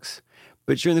cardboard box,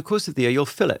 but during the course of the year, you'll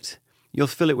fill it. You'll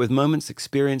fill it with moments,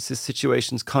 experiences,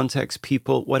 situations, contexts,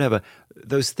 people, whatever,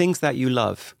 those things that you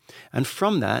love. And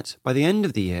from that, by the end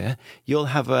of the year, you'll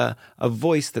have a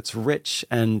voice that's rich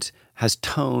and has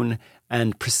tone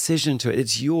and precision to it.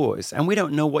 It's yours. And we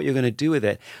don't know what you're going to do with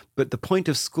it. But the point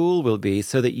of school will be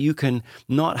so that you can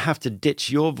not have to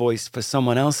ditch your voice for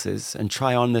someone else's and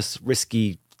try on this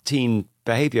risky teen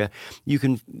behavior. You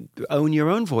can own your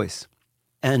own voice.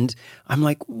 And I'm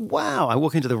like, wow. I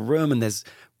walk into the room, and there's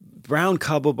brown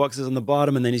cardboard boxes on the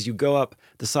bottom, and then as you go up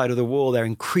the side of the wall, they're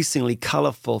increasingly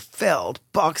colorful, filled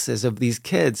boxes of these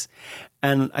kids.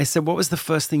 And I said, what was the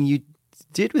first thing you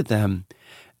did with them?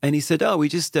 And he said, we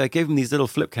just gave them these little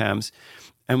flip cams,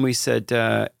 and we said,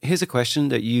 here's a question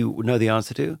that you know the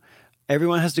answer to.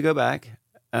 Everyone has to go back,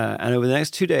 and over the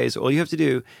next 2 days, all you have to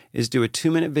do is do a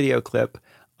 2-minute video clip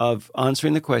of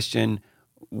answering the question,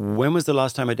 when was the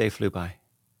last time a day flew by?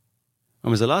 When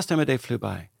was the last time a day flew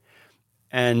by?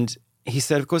 And he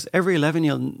said, of course, every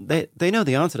 11-year-old, they know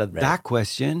the answer to that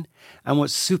question. And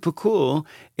what's super cool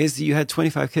is that you had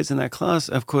 25 kids in that class.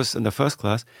 Of course, in the first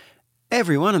class,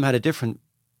 every one of them had a different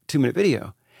 2-minute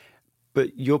video.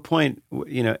 But your point,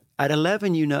 at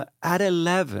 11, you know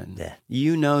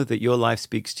that your life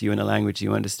speaks to you in a language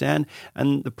you understand.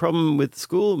 And the problem with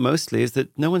school mostly is that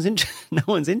no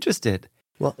one's interested.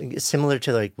 Well, similar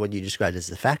to like what you described as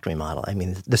the factory model. I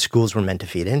mean, the schools were meant to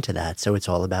feed into that. So it's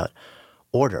all about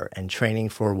order and training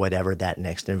for whatever that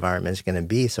next environment is going to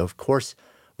be. So of course,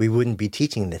 we wouldn't be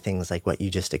teaching the things like what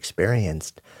you just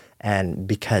experienced. And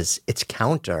because it's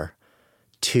counter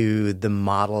to the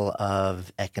model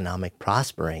of economic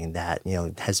prospering that,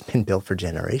 has been built for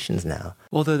generations now.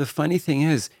 Although the funny thing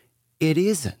is, it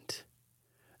isn't.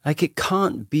 Like, it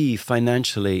can't be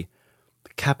financially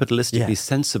capitalistically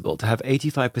sensible to have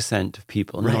 85% of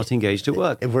people not engaged at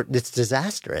work. It's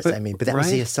disastrous. But that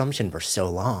was the assumption for so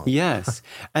long. Yes.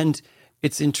 And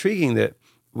it's intriguing that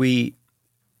we've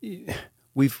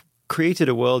created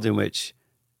a world in which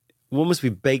almost we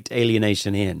baked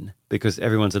alienation in because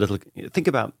everyone's a little... Think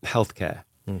about healthcare.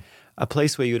 A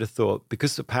place where you would have thought,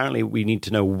 because apparently we need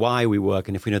to know why we work,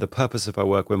 and if we know the purpose of our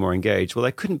work, we're more engaged. Well,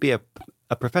 there couldn't be a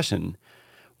profession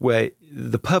where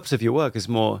the purpose of your work is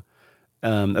more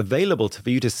available for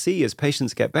you to see as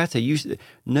patients get better.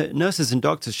 Nurses and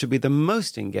doctors should be the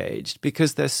most engaged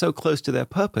because they're so close to their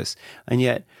purpose. And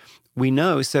yet we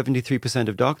know 73%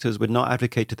 of doctors would not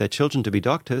advocate to their children to be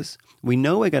doctors. We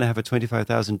know we're going to have a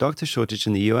 25,000 doctor shortage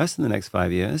in the US in the next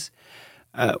 5 years.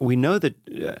 We know that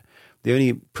the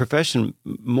only profession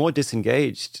more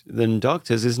disengaged than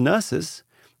doctors is nurses,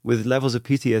 with levels of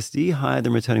PTSD higher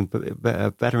than returning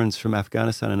veterans from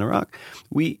Afghanistan and Iraq.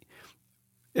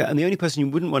 And the only person you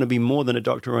wouldn't want to be more than a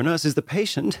doctor or a nurse is the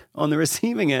patient on the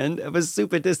receiving end of a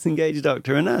super disengaged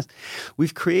doctor or nurse.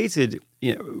 We've created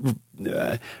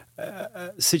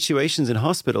situations in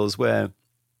hospitals where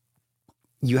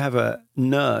you have a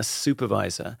nurse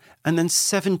supervisor and then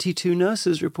 72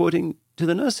 nurses reporting to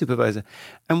the nurse supervisor.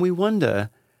 And we wonder,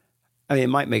 I mean, it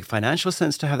might make financial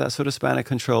sense to have that sort of span of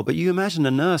control, but you imagine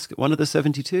a nurse, one of the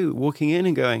 72, walking in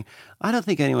and going, I don't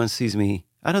think anyone sees me.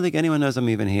 I don't think anyone knows I'm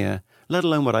even here, let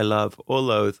alone what I love or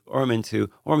loathe or I'm into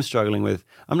or I'm struggling with.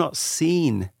 I'm not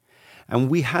seen. And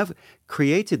we have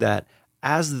created that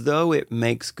as though it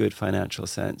makes good financial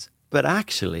sense. But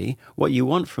actually, what you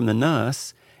want from the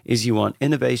nurse is you want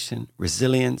innovation,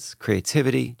 resilience,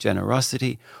 creativity,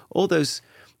 generosity, all those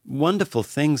wonderful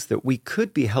things that we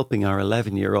could be helping our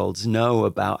 11-year-olds know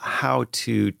about how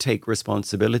to take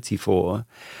responsibility for,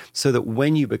 so that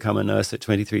when you become a nurse at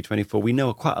 23, 24, we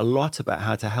know quite a lot about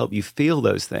how to help you feel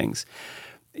those things.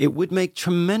 It would make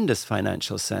tremendous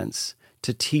financial sense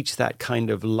to teach that kind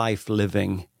of life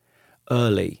living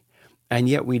early. And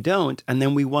yet we don't. And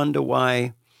then we wonder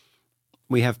why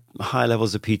we have higher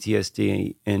levels of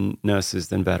PTSD in nurses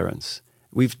than veterans.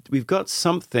 We've got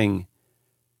something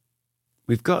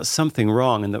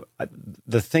wrong. And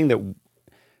the thing that,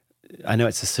 I know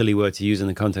it's a silly word to use in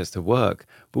the context of work,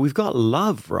 but we've got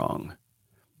love wrong.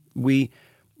 We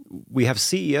have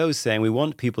CEOs saying we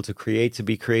want people to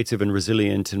be creative and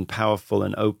resilient and powerful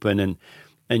and open,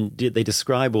 and they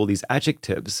describe all these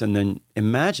adjectives, and then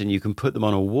imagine you can put them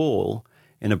on a wall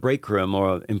in a break room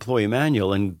or an employee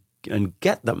manual and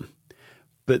get them.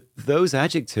 But those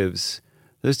adjectives,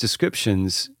 those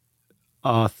descriptions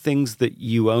are things that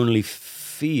you only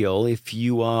feel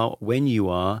when you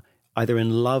are either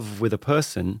in love with a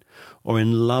person or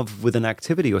in love with an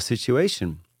activity or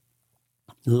situation.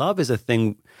 Love is a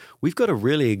thing, we've got to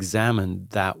really examine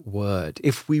that word.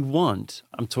 If we want,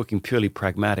 I'm talking purely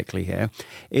pragmatically here,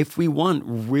 if we want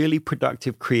really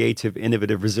productive, creative,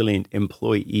 innovative, resilient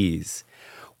employees,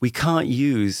 we can't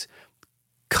use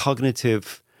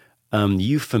cognitive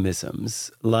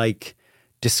euphemisms like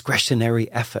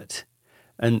discretionary effort.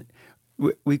 And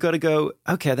we've got to go,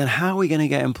 okay, then how are we going to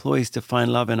get employees to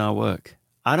find love in our work?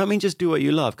 I don't mean just do what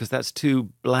you love, because that's too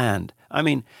bland. I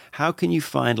mean, how can you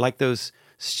find, like those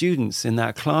students in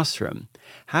that classroom,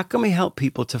 how can we help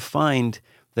people to find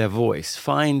their voice,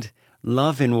 find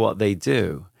love in what they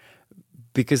do?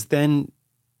 Because then,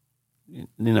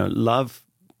 love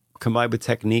combined with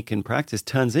technique and practice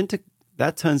turns into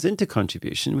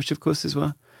contribution, which of course is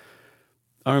what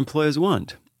our employers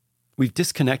want. We've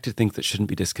disconnected things that shouldn't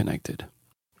be disconnected.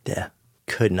 Yeah,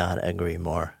 could not agree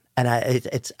more. And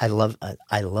I love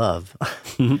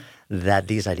that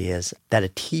these ideas, that a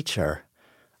teacher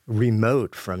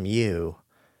remote from you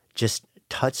just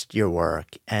touched your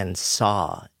work and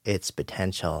saw its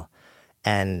potential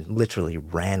and literally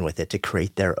ran with it to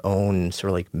create their own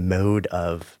sort of like mode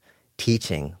of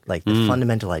teaching, like the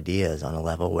fundamental ideas on a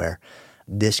level where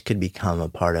this could become a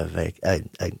part of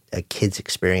a kid's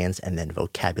experience, and then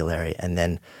vocabulary, and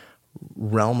then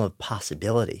realm of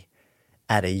possibility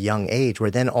at a young age,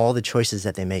 where then all the choices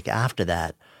that they make after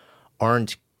that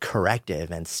aren't corrective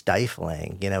and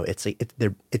stifling.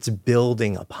 It's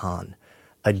building upon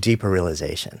a deeper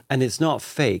realization. And it's not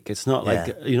fake. It's not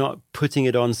like you're not putting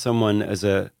it on someone as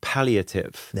a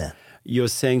palliative. Yeah. You're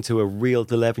saying to a real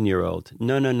 11-year-old,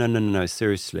 no,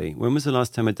 seriously, when was the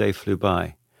last time a day flew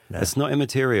by? No. It's not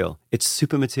immaterial. It's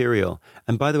super material.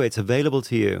 And by the way, it's available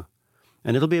to you.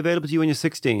 And it'll be available to you when you're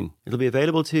 16. It'll be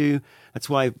available to you. That's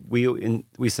why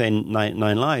we say in Nine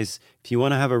Lies, if you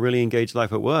want to have a really engaged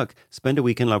life at work, spend a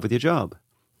week in love with your job.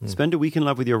 Spend a week in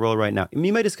love with your role right now.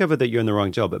 You may discover that you're in the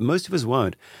wrong job, but most of us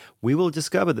won't. We will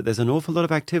discover that there's an awful lot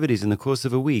of activities in the course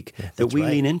of a week that we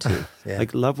lean into.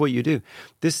 Like, love what you do.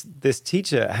 This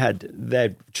teacher had,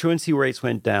 their truancy rates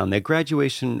went down, their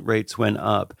graduation rates went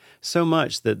up, so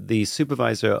much that the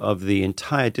supervisor of the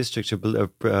entire district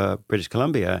of British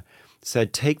Columbia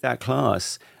said, take that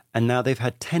class. And now they've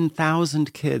had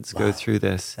 10,000 kids go through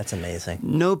this. That's amazing.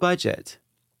 No budget.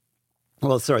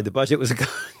 Well, sorry, the budget was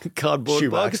cardboard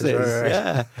boxes. Right.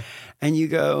 Yeah. And you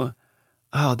go,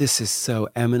 oh, this is so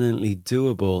eminently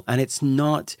doable. And it's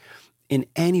not in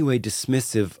any way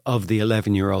dismissive of the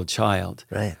 11-year-old child.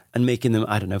 Right. And making them,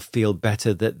 feel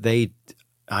better that they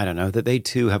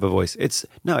too have a voice. It's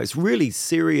really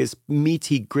serious,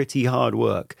 meaty, gritty, hard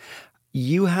work.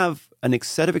 You have a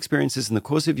set of experiences in the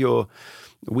course of your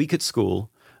week at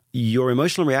school your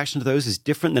emotional reaction to those is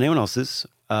different than anyone else's.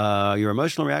 Your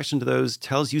emotional reaction to those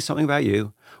tells you something about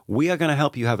you. We are going to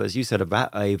help you have, as you said,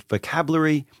 a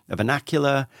vocabulary, a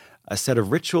vernacular, a set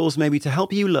of rituals maybe to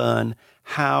help you learn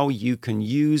how you can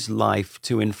use life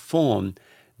to inform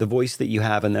the voice that you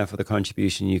have and therefore the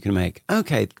contribution you can make.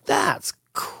 Okay, that's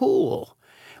cool.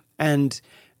 And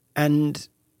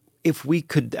if we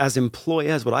could, as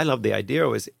employers, what I love the idea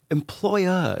was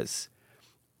employers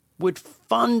would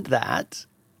fund that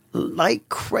like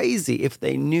crazy if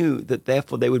they knew that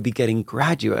therefore they would be getting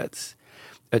graduates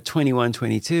at 21,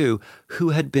 22 who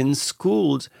had been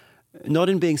schooled not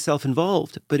in being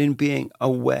self-involved, but in being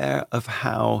aware of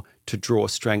how to draw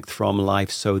strength from life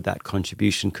so that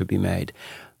contribution could be made.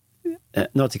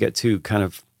 Not to get too kind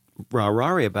of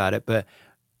rah-rah-y about it, but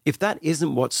if that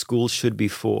isn't what school should be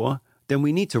for, then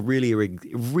we need to really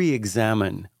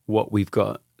re-examine what we've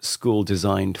got school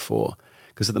designed for.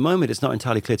 Because at the moment, it's not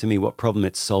entirely clear to me what problem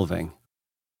it's solving.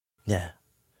 Yeah.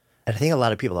 And I think a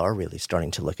lot of people are really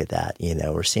starting to look at that. You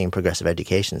know, we're seeing progressive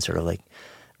education sort of like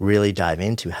really dive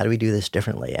into how do we do this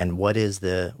differently? And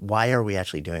why are we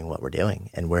actually doing what we're doing?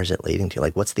 And where is it leading to?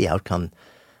 Like, what's the outcome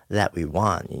that we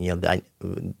want? You know,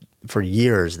 for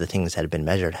years, the things that have been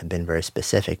measured have been very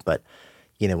specific. But,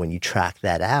 you know, when you track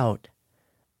that out,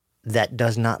 that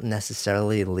does not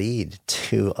necessarily lead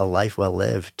to a life well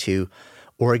lived, to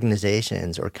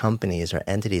organizations or companies or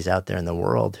entities out there in the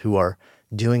world who are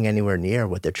doing anywhere near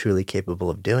what they're truly capable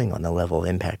of doing on the level of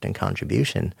impact and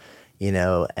contribution, you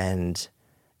know, and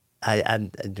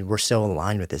we're so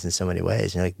aligned with this in so many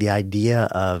ways. You know, like the idea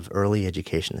of early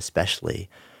education, especially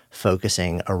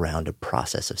focusing around a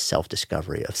process of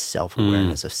self-discovery, of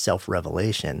self-awareness, of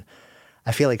self-revelation.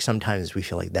 I feel like sometimes we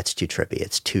feel like that's too trippy,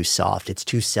 it's too soft, it's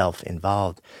too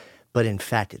self-involved. But in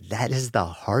fact, that is the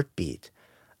heartbeat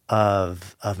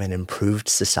of an improved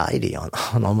society on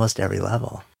almost every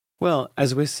level. Well,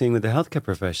 as we're seeing with the healthcare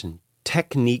profession,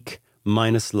 technique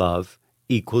minus love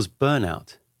equals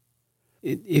burnout.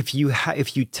 If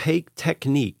you take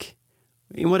technique,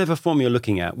 in whatever form you're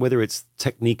looking at, whether it's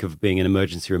technique of being an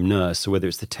emergency room nurse or whether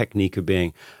it's the technique of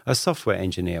being a software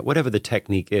engineer, whatever the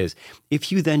technique is,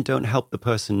 if you then don't help the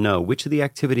person know which are the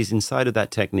activities inside of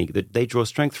that technique that they draw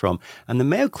strength from, and the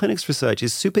Mayo Clinic's research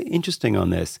is super interesting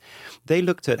on this. They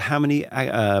looked at how many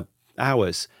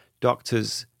hours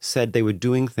doctors said they were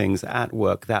doing things at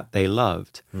work that they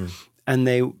loved. And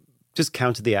they just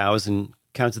counted the hours and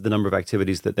counted the number of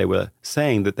activities that they were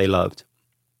saying that they loved.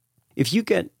 If you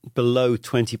get below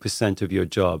 20% of your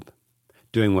job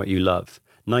doing what you love,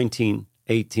 19,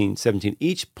 18, 17,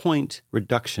 each point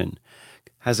reduction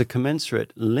has a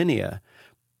commensurate linear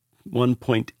 1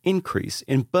 point increase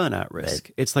in burnout risk.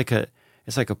 Right.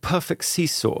 It's like a perfect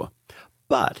seesaw.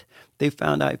 But they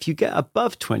found out if you get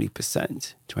above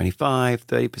 20%, 25,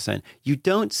 30%, you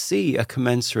don't see a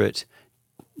commensurate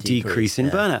decrease in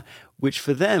burnout, which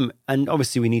for them, and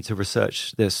obviously we need to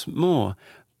research this more,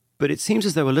 but it seems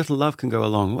as though a little love can go a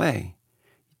long way.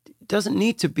 It doesn't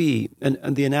need to be,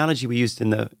 and the analogy we used in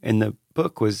the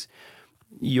book was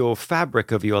your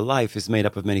fabric of your life is made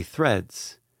up of many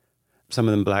threads. Some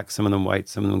of them black, some of them white,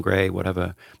 some of them gray,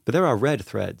 whatever. But there are red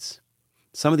threads.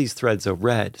 Some of these threads are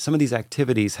red. Some of these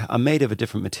activities are made of a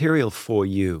different material for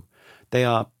you. They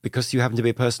are, because you happen to be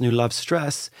a person who loves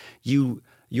stress,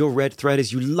 your red thread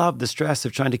is you love the stress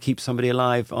of trying to keep somebody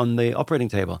alive on the operating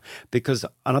table. Because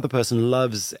another person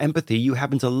loves empathy, you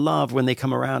happen to love when they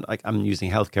come around. Like, I'm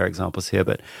using healthcare examples here,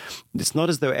 but it's not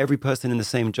as though every person in the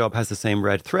same job has the same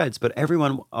red threads, but every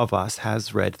one of us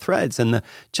has red threads. And the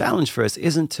challenge for us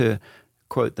isn't to,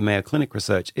 quote the Mayo Clinic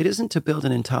research, it isn't to build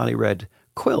an entirely red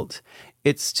quilt.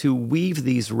 It's to weave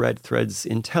these red threads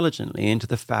intelligently into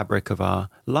the fabric of our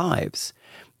lives.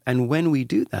 And when we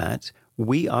do that,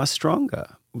 we are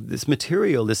stronger. This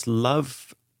material, this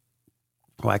love,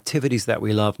 or activities that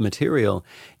we love material,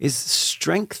 is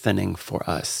strengthening for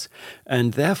us.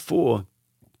 And therefore,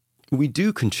 we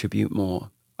do contribute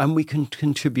more, and we can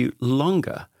contribute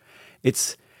longer.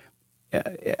 It's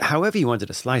however you wanted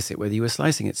to slice it, whether you were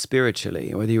slicing it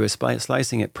spiritually, or whether you were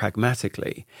slicing it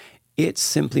pragmatically, it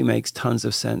simply makes tons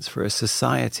of sense for a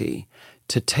society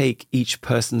to take each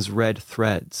person's red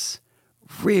threads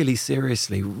really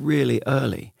seriously, really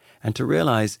early, and to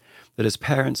realize that as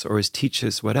parents or as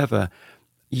teachers, whatever,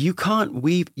 you can't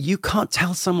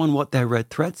tell someone what their red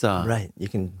threads are. Right.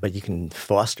 But you can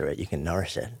foster it. You can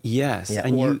nourish it. Yes. Yeah,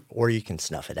 and or you can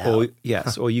snuff it out.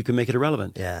 Or you can make it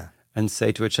irrelevant. Yeah. And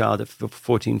say to a child at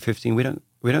 14, 15,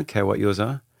 we don't care what yours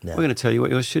are. No. We're going to tell you what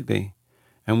yours should be.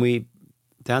 And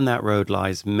down that road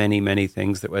lies many, many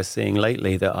things that we're seeing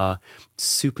lately that are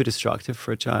super destructive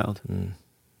for a child.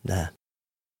 Yeah.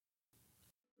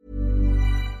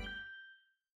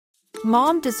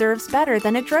 Mom deserves better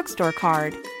than a drugstore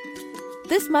card.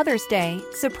 This Mother's Day,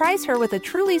 surprise her with a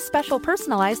truly special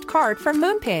personalized card from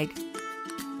Moonpig.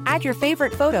 Add your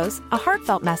favorite photos, a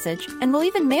heartfelt message, and we'll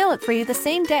even mail it for you the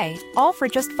same day, all for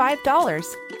just $5.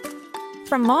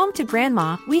 From mom to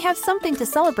grandma, we have something to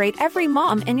celebrate every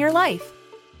mom in your life.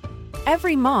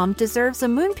 Every mom deserves a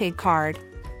Moonpig card.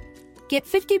 Get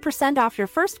 50% off your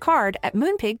first card at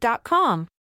moonpig.com.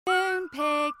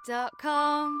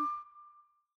 Moonpig.com.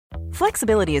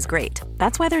 Flexibility is great.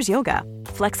 That's why there's yoga.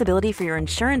 Flexibility for your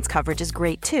insurance coverage is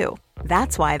great too.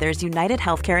 That's why there's United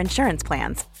Healthcare Insurance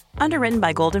Plans. Underwritten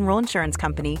by Golden Rule Insurance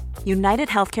Company, United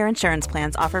Healthcare Insurance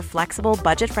Plans offer flexible,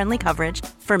 budget-friendly coverage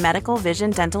for medical,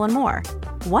 vision, dental, and more.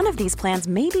 One of these plans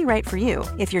may be right for you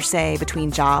if you're, say, between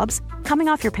jobs, coming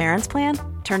off your parents' plan,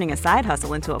 turning a side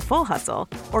hustle into a full hustle,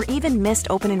 or even missed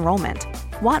open enrollment.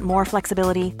 Want more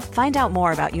flexibility? Find out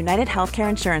more about United Healthcare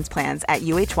Insurance Plans at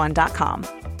uh1.com.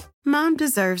 Mom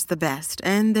deserves the best,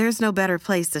 and there's no better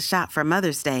place to shop for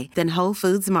Mother's Day than Whole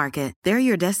Foods Market. They're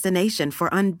your destination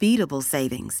for unbeatable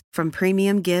savings, from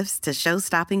premium gifts to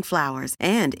show-stopping flowers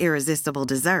and irresistible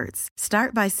desserts.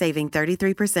 Start by saving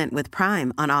 33% with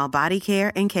Prime on all body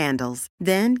care and candles.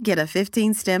 Then get a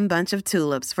 15-stem bunch of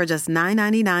tulips for just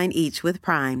 $9.99 each with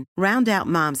Prime. Round out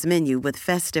Mom's menu with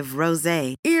festive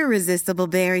rosé, irresistible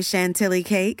berry chantilly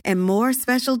cake, and more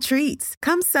special treats.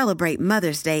 Come celebrate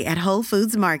Mother's Day at Whole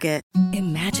Foods Market.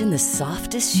 Imagine the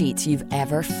softest sheets you've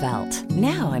ever felt.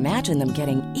 Now imagine them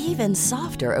getting even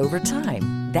softer over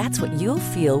time. That's what you'll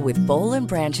feel with Boll &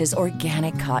 Branch's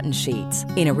organic cotton sheets.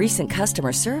 In a recent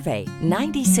customer survey,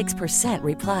 96%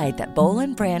 replied that Boll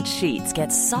 & Branch sheets get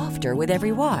softer with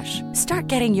every wash. Start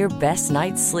getting your best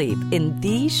night's sleep in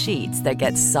these sheets that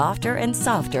get softer and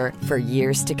softer for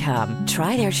years to come.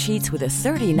 Try their sheets with a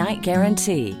 30-night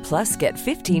guarantee. Plus, get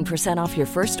 15% off your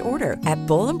first order at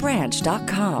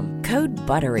bollandbranch.com. Code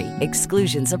BUTTERY.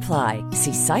 Exclusions apply.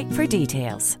 See site for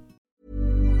details.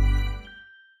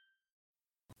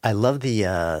 I love the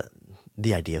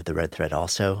idea of the red thread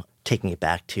also, taking it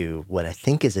back to what I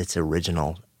think is its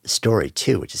original story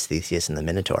too, which is Theseus and the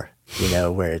Minotaur,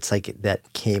 where it's like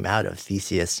that came out of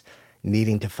Theseus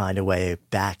needing to find a way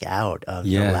back out of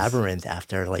the labyrinth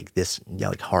after like this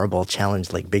like horrible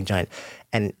challenge, like big giant,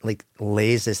 and like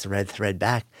lays this red thread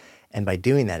back. And by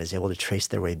doing that is able to trace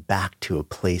their way back to a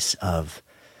place of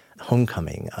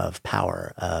homecoming, of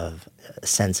power, of a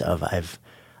sense of I've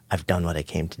done what I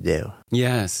came to do.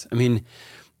 Yes. I mean,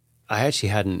 I actually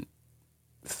hadn't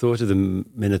thought of the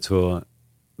Minotaur,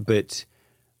 but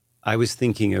I was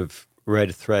thinking of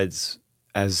red threads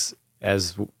as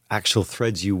actual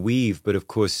threads you weave. But of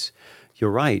course, you're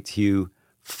right. You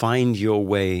find your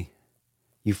way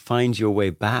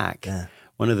back. Yeah.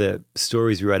 One of the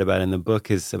stories we read about in the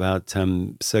book is about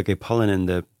Sergei Polonin,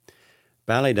 the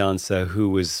ballet dancer who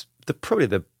was probably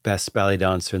the best ballet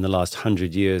dancer in the last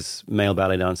 100 years, male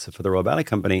ballet dancer for the Royal Ballet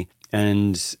Company.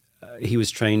 And he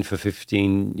was trained for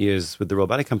 15 years with the Royal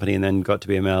Ballet Company and then got to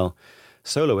be a male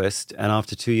soloist. And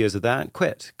after 2 years of that,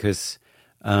 quit because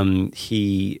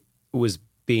he was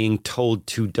being told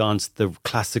to dance the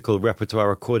classical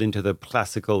repertoire according to the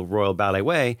classical Royal Ballet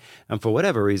way. And for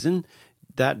whatever reason,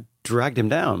 that dragged him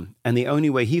down. And the only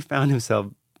way he found himself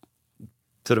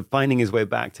sort of finding his way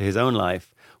back to his own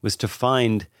life was to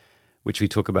find, which we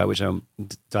talk about, which I'll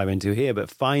dive into here,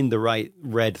 but find the right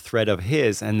red thread of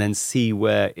his and then see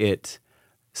where it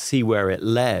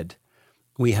led.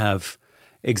 We have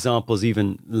examples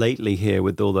even lately here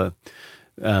with all the,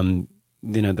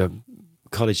 the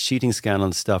college cheating scandal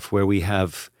and stuff where we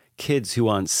have kids who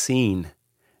aren't seen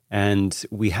and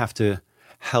we have to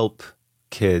help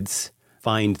kids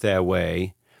find their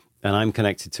way. And I'm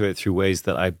connected to it through ways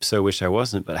that I so wish I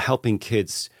wasn't, but helping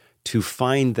kids to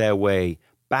find their way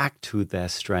back to their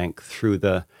strength through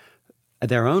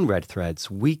their own red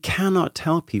threads. We cannot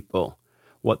tell people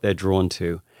what they're drawn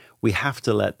to. We have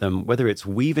to let them, whether it's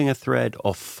weaving a thread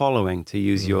or following, to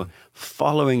use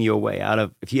following your way out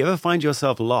of, if you ever find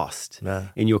yourself lost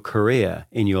in your career,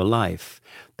 in your life,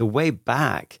 the way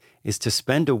back is to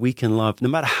spend a week in love, no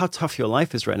matter how tough your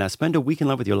life is right now, spend a week in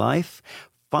love with your life,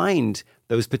 find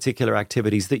those particular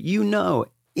activities that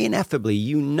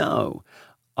ineffably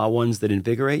are ones that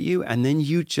invigorate you, and then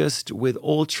you just, with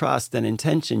all trust and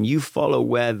intention, you follow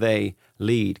where they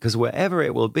lead. Because wherever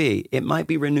it will be, it might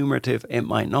be remunerative, it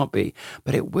might not be,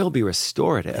 but it will be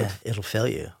restorative. Yeah, it'll fill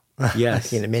you.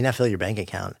 Yes. It may not fill your bank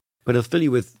account, but it'll fill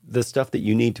you with the stuff that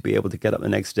you need to be able to get up the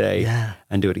next day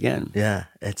and do it again. Yeah,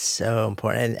 it's so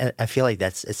important. And I feel like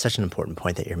it's such an important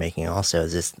point that you're making also,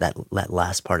 is that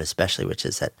last part especially, which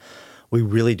is that we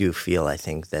really do feel, I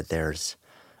think, that there's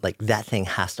like that thing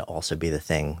has to also be the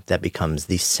thing that becomes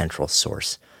the central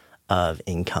source of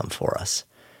income for us.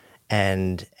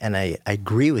 And I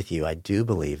agree with you. I do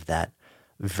believe that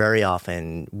very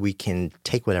often we can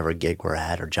take whatever gig we're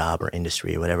at or job or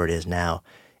industry or whatever it is now,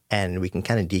 and we can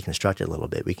kind of deconstruct it a little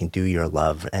bit. We can do your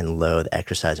love and loathe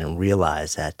exercise and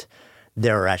realize that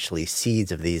there are actually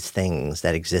seeds of these things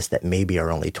that exist that maybe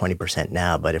are only 20%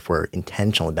 now, but if we're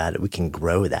intentional about it, we can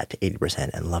grow that to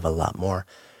 80% and love a lot more.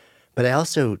 But I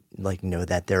also know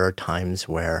that there are times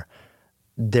where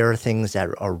there are things that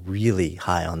are really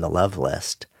high on the love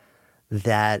list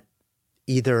that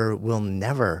either will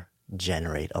never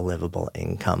generate a livable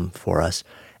income for us,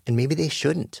 and maybe they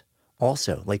shouldn't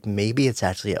also. Like maybe it's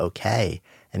actually okay,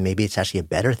 and maybe it's actually a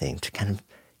better thing to kind of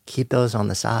keep those on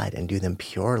the side and do them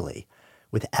purely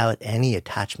without any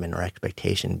attachment or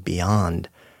expectation beyond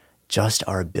just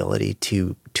our ability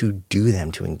to do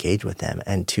them, to engage with them,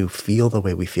 and to feel the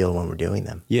way we feel when we're doing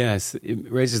them. Yes, it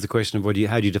raises the question of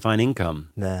how do you define income?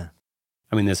 Yeah.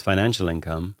 I mean, there's financial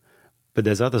income, but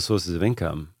there's other sources of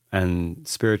income. And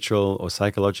spiritual or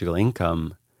psychological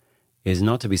income is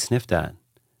not to be sniffed at.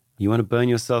 You want to burn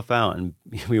yourself out. And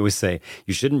we always say,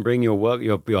 you shouldn't bring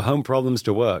your home problems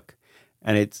to work.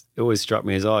 And it always struck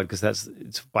me as odd because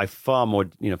it's by far more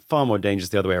dangerous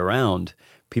the other way around.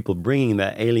 People bringing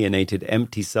their alienated,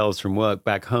 empty selves from work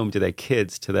back home to their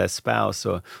kids, to their spouse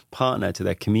or partner, to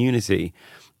their community.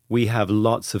 We have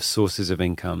lots of sources of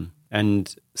income.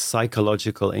 And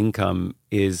psychological income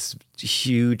is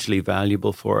hugely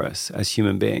valuable for us as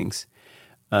human beings.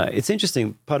 It's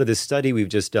interesting, part of this study we've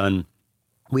just done,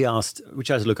 we tried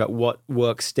to look at what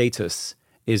work status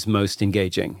is most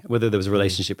engaging, whether there was a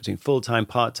relationship between full-time,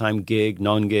 part-time, gig,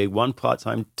 non-gig, one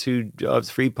part-time, two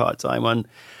jobs, three part-time, one,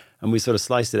 and we sort of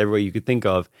sliced it every way you could think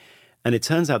of. And it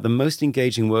turns out the most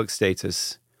engaging work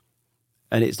status,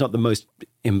 and it's not the most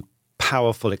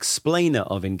powerful explainer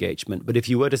of engagement, but if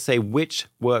you were to say which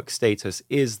work status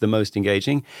is the most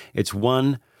engaging, it's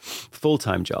one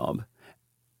full-time job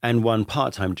and one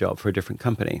part-time job for a different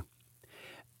company.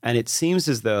 And it seems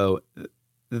as though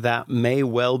that may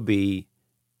well be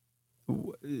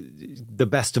the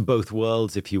best of both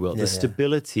worlds, if you will. The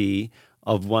stability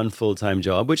of one full-time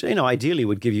job, which ideally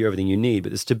would give you everything you need,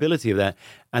 but the stability of that,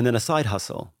 and then a side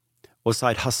hustle, or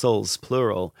side hustles,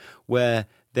 plural, where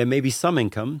there may be some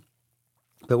income.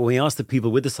 But when we asked the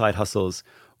people with the side hustles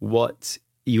what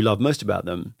you love most about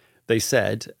them, they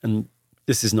said, and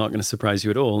this is not going to surprise you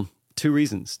at all, two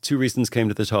reasons. Two reasons came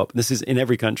to the top. This is in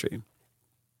every country.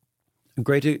 A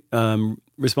greater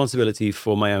responsibility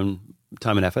for my own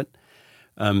time and effort,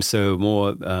 so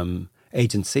more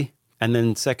agency. And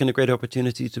then second, a great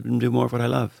opportunity to do more of what I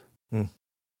love. Mm.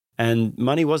 And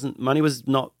money was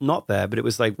not there, but it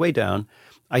was like way down.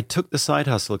 I took the side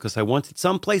hustle because I wanted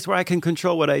some place where I can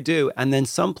control what I do, and then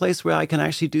some place where I can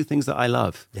actually do things that I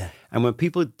love. Yeah. And when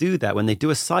people do that, when they do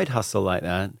a side hustle like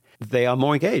that, they are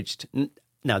more engaged.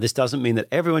 Now, this doesn't mean that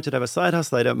everyone should have a side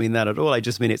hustle. I don't mean that at all. I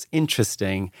just mean it's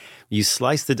interesting. You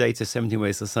slice the data 17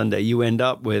 ways to Sunday, you end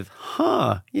up with,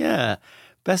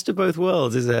 best of both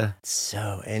worlds is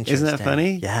so interesting. Isn't that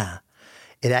funny? Yeah.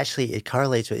 It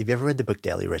correlates with, have you ever read the book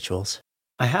Daily Rituals?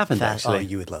 I haven't actually. Oh,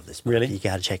 you would love this book. Really? You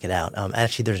got to check it out.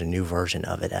 Actually, there's a new version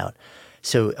of it out.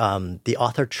 So the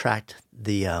author tracked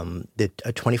a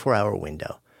 24-hour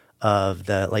window of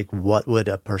what would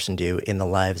a person do in the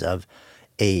lives of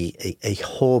a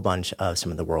whole bunch of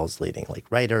some of the world's leading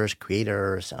writers,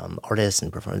 creators, artists,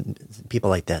 and people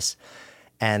like this.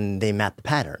 And they mapped the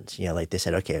patterns. They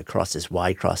said, okay, across this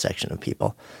wide cross section of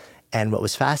people. And what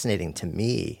was fascinating to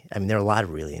me, there are a lot of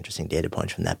really interesting data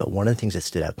points from that, but one of the things that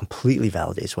stood out completely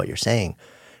validates what you're saying,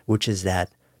 which is that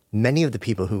many of the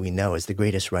people who we know as the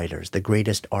greatest writers, the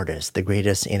greatest artists, the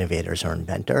greatest innovators or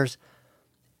inventors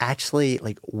actually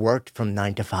worked from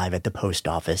 9 to 5 at the post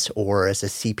office or as a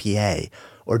CPA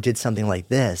or did something like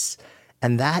this.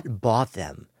 And that bought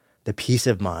them the peace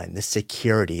of mind, the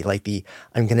security,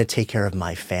 I'm going to take care of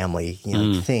my family,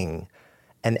 thing.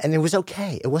 And it was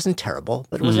okay. It wasn't terrible,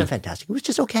 but it wasn't fantastic. It was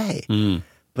just okay.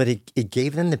 But it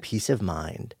gave them the peace of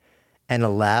mind and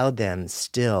allowed them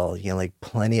still,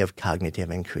 plenty of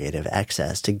cognitive and creative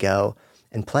access to go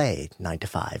and play 9 to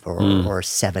 5 or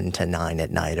 7 to 9 at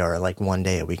night or 1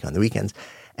 day a week on the weekends.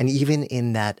 And even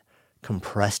in that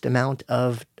compressed amount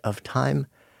of time,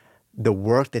 the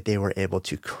work that they were able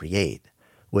to create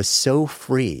was so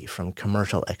free from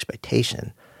commercial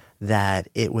expectation that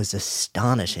it was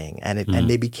astonishing. And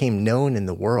they became known in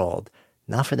the world,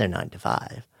 not for their 9 to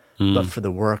 5, but for the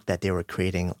work that they were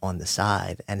creating on the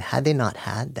side. And had they not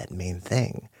had that main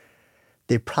thing,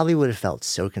 they probably would have felt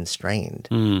so constrained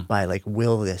by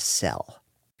will this sell?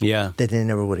 Yeah. that they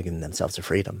never would have given themselves the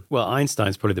freedom. Well,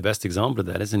 Einstein's probably the best example of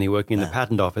that, isn't he? Working in the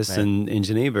patent office in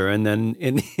Geneva, and then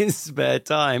in his spare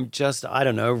time, just, I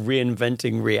don't know,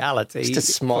 reinventing reality. Just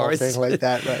a small thing like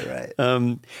that,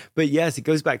 right. But yes, it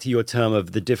goes back to your term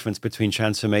of the difference between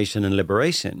transformation and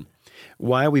liberation.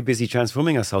 Why are we busy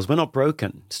transforming ourselves? We're not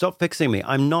broken. Stop fixing me.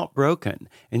 I'm not broken.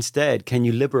 Instead, can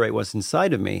you liberate what's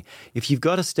inside of me? If you've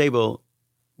got a stable,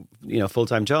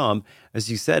 full-time job, as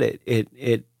you said,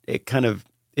 it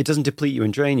doesn't deplete you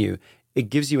and drain you. It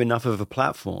gives you enough of a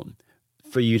platform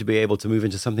for you to be able to move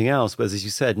into something else. Whereas, as you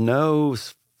said, no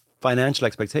financial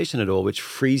expectation at all, which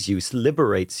frees you,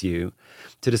 liberates you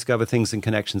to discover things and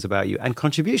connections about you and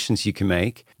contributions you can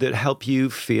make that help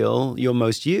you feel your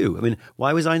most you. I mean,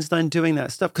 why was Einstein doing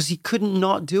that stuff? Because he couldn't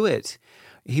not do it.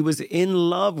 He was in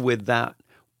love with that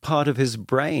part of his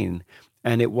brain,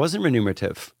 and it wasn't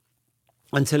remunerative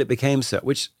until it became so,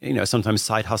 which, sometimes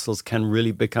side hustles can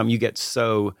really become, you get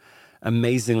so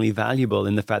amazingly valuable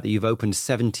in the fact that you've opened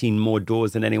 17 more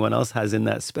doors than anyone else has in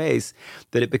that space,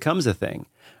 that it becomes a thing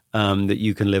that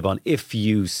you can live on if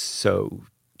you so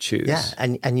choose. Yeah,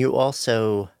 and you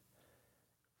also,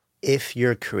 if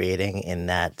you're creating in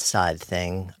that side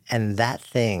thing, and that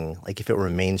thing, like if it were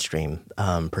a mainstream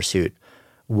pursuit,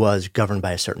 was governed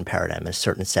by a certain paradigm, a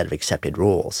certain set of accepted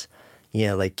rules,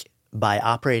 like by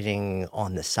operating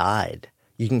on the side,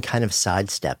 you can kind of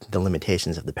sidestep the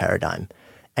limitations of the paradigm,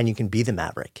 and you can be the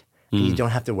maverick. And you don't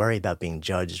have to worry about being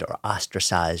judged or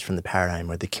ostracized from the paradigm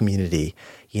or the community,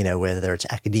 whether it's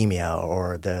academia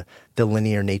or the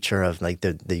linear nature of like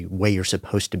the way you're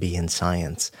supposed to be in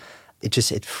science.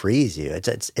 It frees you.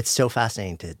 It's so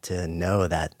fascinating to know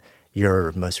that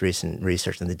your most recent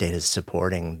research and the data is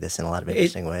supporting this in a lot of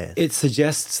interesting ways. It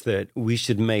suggests that we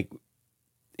should make,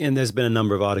 and there's been a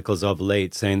number of articles of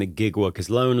late saying that gig work is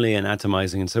lonely and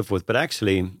atomizing and so forth. But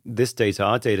actually,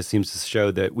 our data seems to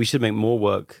show that we should make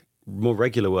more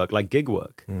regular work, like gig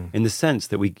work, in the sense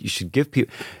that you should give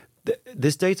people.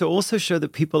 This data also show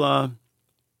that people are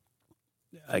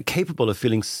capable of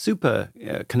feeling super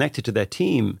connected to their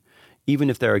team, even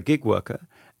if they're a gig worker,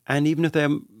 and even if they're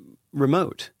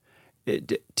remote.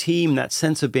 Team, that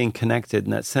sense of being connected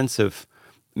and that sense of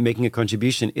making a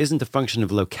contribution isn't a function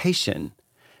of location.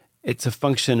 It's a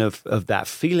function of that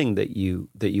feeling that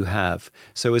you have.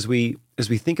 So as we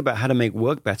think about how to make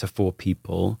work better for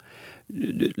people,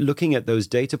 looking at those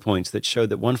data points that show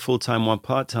that one full-time, one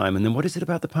part-time, and then what is it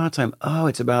about the part-time? Oh,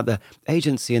 it's about the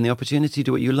agency and the opportunity to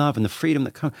do what you love and the freedom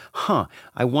that comes.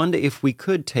 I wonder if we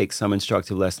could take some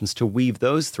instructive lessons to weave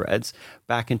those threads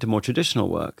back into more traditional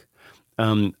work.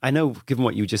 I know, given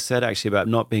what you just said, actually, about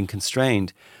not being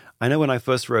constrained, I know when I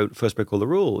first wrote First Break All the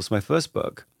Rules, my first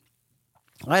book,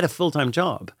 I had a full-time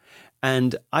job,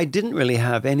 and I didn't really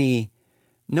have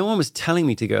no one was telling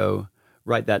me to go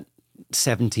write that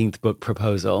 17th book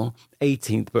proposal,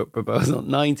 18th book proposal,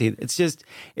 19th. It's just,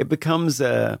 it becomes,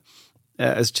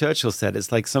 as Churchill said,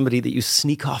 it's like somebody that you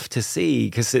sneak off to see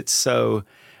because it's so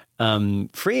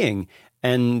freeing.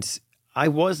 And I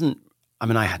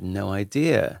had no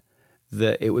idea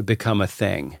that it would become a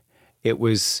thing. It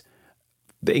was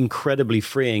incredibly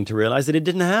freeing to realize that it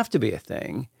didn't have to be a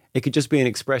thing. It could just be an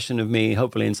expression of me,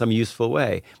 hopefully in some useful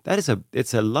way.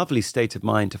 It's a lovely state of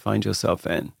mind to find yourself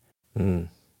in.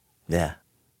 Yeah.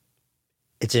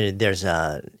 There's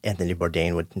Anthony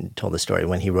Bourdain told the story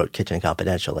when he wrote Kitchen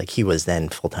Confidential. Like, he was then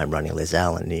full-time running Les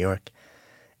Ailes in New York.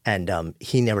 And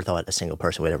he never thought a single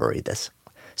person would ever read this.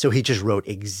 So he just wrote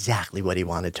exactly what he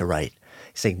wanted to write.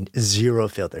 He's like, zero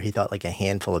filter. He thought like a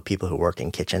handful of people who work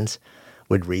in kitchens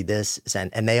would read this,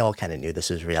 and they all kind of knew this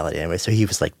was reality anyway. So he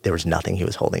was like, there was nothing he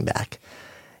was holding back,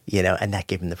 and that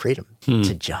gave him the freedom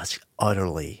to just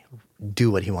utterly do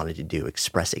what he wanted to do,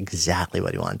 express exactly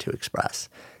what he wanted to express.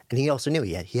 And he also knew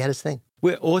he had his thing.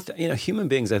 Human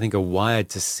beings, I think, are wired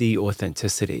to see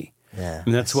authenticity. Yeah,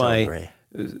 and that's why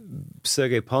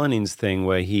Sergei Polonine's thing,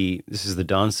 where this is the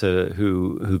dancer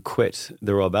who quit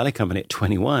the Royal Ballet Company at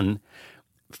 21,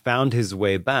 found his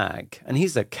way back, and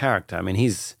he's a character. I mean,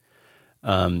 he's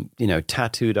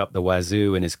tattooed up the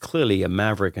wazoo and is clearly a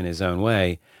maverick in his own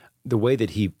way. The way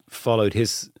that he followed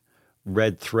his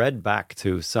red thread back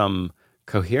to some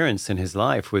coherence in his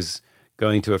life was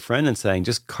going to a friend and saying,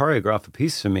 just choreograph a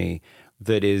piece for me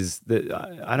that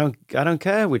I don't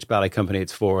care which ballet company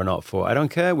it's for or not for. I don't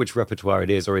care which repertoire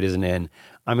it is or it isn't in.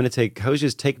 I'm going to take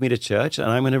Hosier's Take Me to Church, and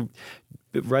I'm going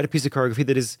to write a piece of choreography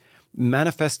that is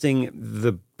manifesting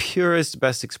the purest,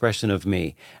 best expression of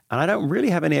me. And I don't really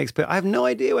have any I have no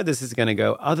idea where this is going to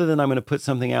go, other than I'm going to put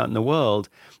something out in the world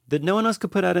that no one else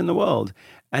could put out in the world.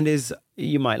 And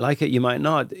you might like it, you might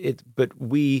not. But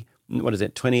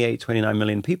 28, 29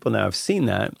 million people now have seen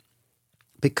that.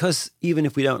 because even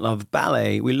if we don't love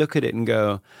ballet, we look at it and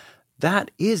go,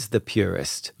 that is the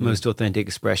purest, most authentic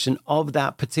expression of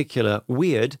that particular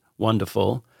weird,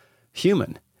 wonderful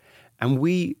human. And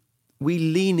we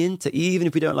lean into, even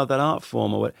if we don't love that art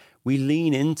form or what, we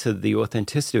lean into the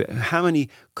authenticity. How many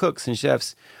cooks and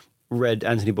chefs read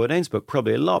Anthony Bourdain's book?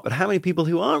 Probably a lot. But how many people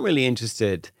who aren't really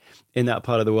interested in that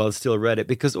part of the world still read it?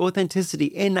 Because authenticity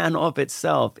in and of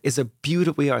itself is a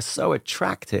beautiful, we are so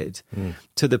attracted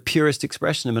to the purest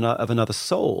expression of another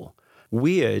soul.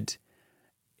 Weird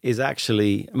is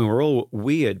actually, I mean, we're all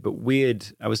weird, but weird,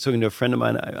 I was talking to a friend of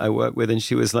mine I work with, and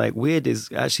she was like, weird is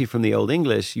actually from the Old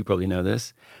English, you probably know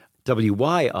this,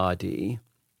 W-Y-R-D,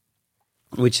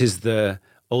 which is the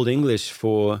Old English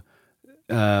for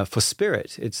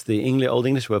spirit. It's the Old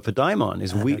English word for daimon,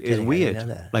 is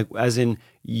weird. Like, as in,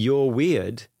 you're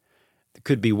weird. It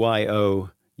could be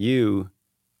Y-O-U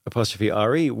apostrophe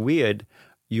R-E, weird.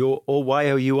 Or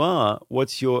Y-O-U-R,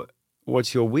 what's your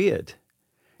weird?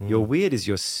 Your weird is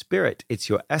your spirit, it's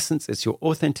your essence, it's your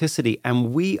authenticity,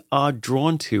 and we are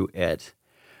drawn to it.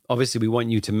 Obviously, we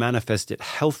want you to manifest it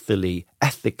healthily,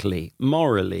 ethically,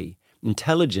 morally,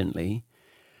 intelligently,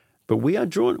 but we're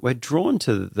drawn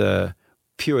to the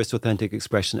purest, authentic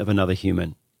expression of another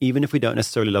human. Even if we don't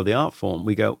necessarily love the art form,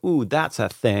 we go, ooh, that's a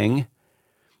thing.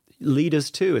 Leaders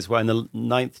too, is why in the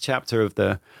 9th chapter of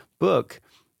the book,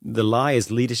 the lie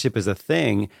is leadership is a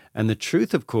thing. And the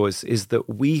truth, of course, is that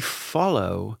we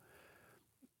follow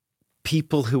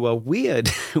people who are weird.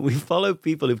 We follow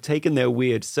people who've taken their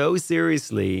weird so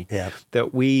seriously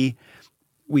that we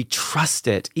trust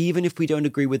it, even if we don't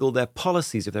agree with all their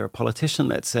policies. If they're a politician,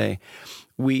 let's say,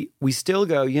 we still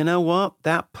go, you know what?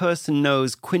 That person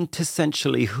knows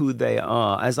quintessentially who they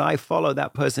are. As I follow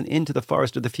that person into the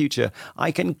forest of the future,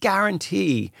 I can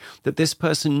guarantee that this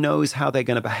person knows how they're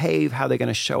going to behave, how they're going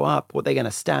to show up, what they're going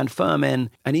to stand firm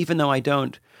in. And even though I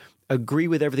don't agree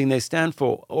with everything they stand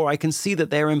for, or I can see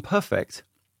that they're imperfect,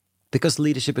 because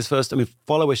leadership is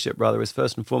followership rather is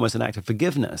first and foremost an act of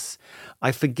forgiveness.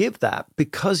 I forgive that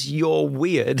because you're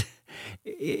weird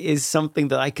is something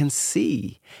that I can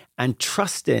see and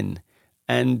trust in.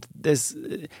 And there's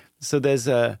an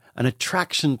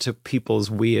attraction to people's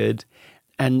weird.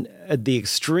 And at the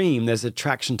extreme, there's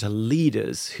attraction to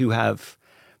leaders who have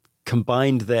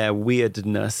combined their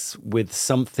weirdness with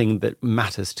something that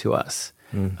matters to us.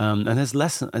 And there's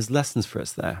lessons for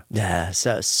us there. Yeah,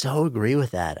 so agree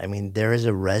with that. I mean, there is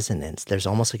a resonance. There's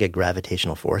almost like a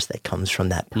gravitational force that comes from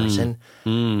that person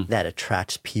that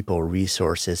attracts people,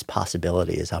 resources,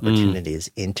 possibilities, opportunities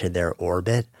into their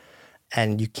orbit.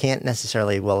 And you can't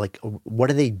necessarily, what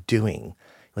are they doing?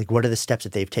 Like, what are the steps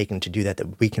that they've taken to do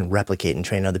that we can replicate and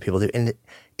train other people to do? And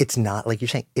it's not, like you're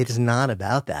saying, it is not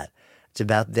about that. It's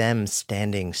about them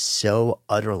standing so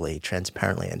utterly,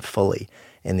 transparently, and fully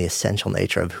in the essential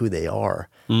nature of who they are,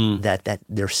 that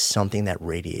there's something that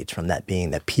radiates from that being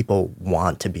that people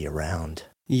want to be around.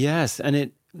 Yes, and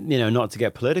it, not to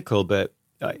get political, but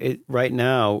right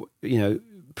now,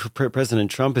 President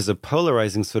Trump is a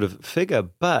polarizing sort of figure,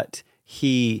 but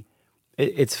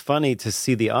it's funny to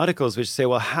see the articles which say,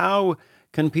 well, how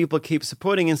can people keep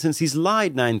supporting him since he's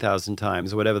lied 9,000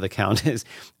 times or whatever the count is?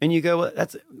 And you go, well,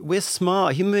 we're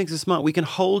smart. Human beings are smart. We can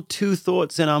hold two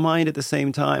thoughts in our mind at the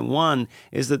same time. One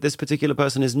is that this particular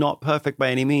person is not perfect by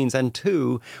any means. And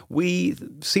two, we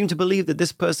seem to believe that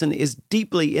this person is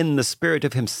deeply in the spirit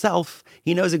of himself.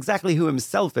 He knows exactly who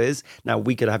himself is. Now,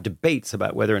 we could have debates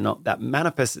about whether or not that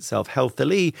manifests itself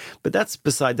healthily, but that's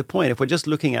beside the point. If we're just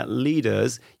looking at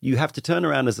leaders, you have to turn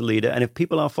around as a leader. And if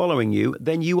people are following you,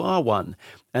 then you are one.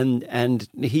 And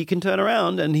he can turn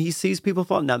around and he sees people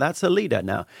fall. Now, that's a leader.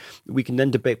 Now, we can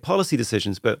then debate policy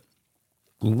decisions, but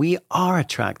we are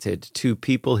attracted to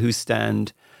people who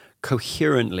stand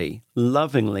coherently,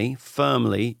 lovingly,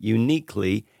 firmly,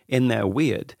 uniquely in their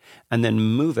weird, and then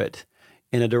move it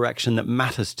in a direction that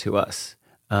matters to us.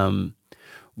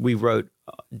 We wrote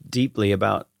deeply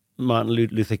about Martin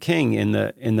Luther King in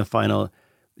the final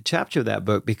chapter of that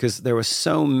book, because there were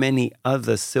so many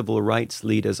other civil rights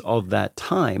leaders of that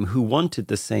time who wanted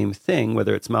the same thing,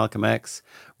 whether it's Malcolm X,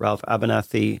 Ralph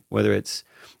Abernathy, whether it's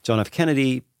John F.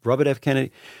 Kennedy, Robert F.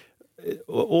 Kennedy,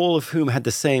 all of whom had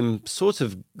the same sort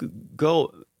of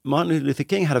goal. Martin Luther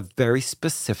King had a very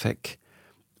specific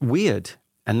weird,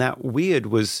 and that weird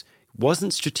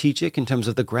wasn't strategic in terms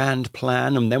of the grand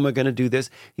plan, and then we're going to do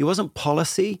this. He wasn't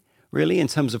policy, really, in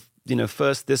terms of,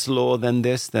 first this law, then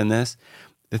this, then this.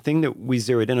 The thing that we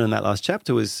zeroed in on that last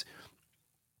chapter was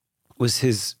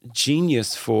his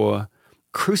genius for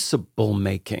crucible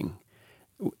making,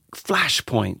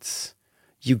 flashpoints.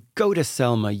 You go to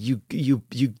Selma, you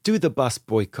do the bus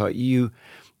boycott, you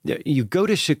You go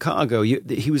to Chicago,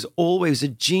 he was always a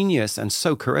genius and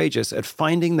so courageous at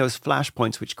finding those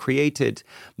flashpoints which created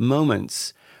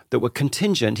moments that were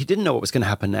contingent. He didn't know what was going to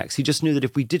happen next. He just knew that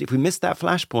if we missed that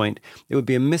flashpoint, it would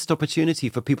be a missed opportunity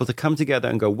for people to come together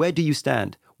and go, where do you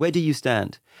stand? Where do you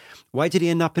stand? Why did he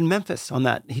end up in Memphis on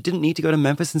that? He didn't need to go to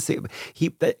Memphis and see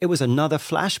it. It was another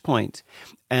flashpoint.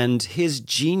 And his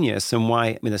genius and why,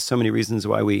 I mean, there's so many reasons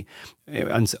why we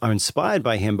are inspired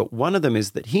by him, but one of them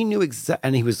is that he knew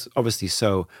and he was obviously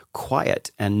so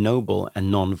quiet and noble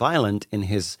and nonviolent in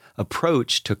his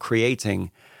approach to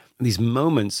creating these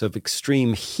moments of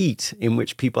extreme heat in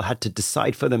which people had to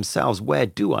decide for themselves, where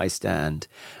do I stand?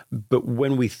 But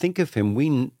when we think of him,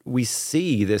 we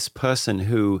see this person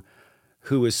who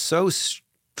is so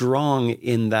strong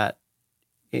in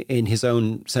his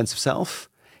own sense of self.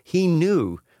 He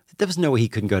knew that there was no way he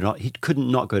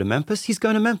couldn't not go to Memphis. He's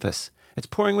going to Memphis. It's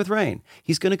pouring with rain.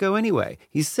 He's going to go anyway.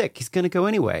 He's sick. He's going to go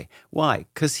anyway. Why?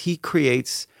 Because he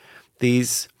creates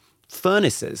these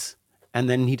furnaces. And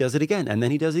then he does it again, and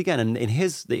then he does it again. And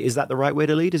is that the right way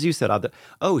to lead? As you said,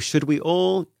 should we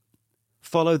all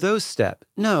follow those steps?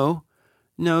 No,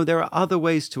 there are other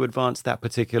ways to advance that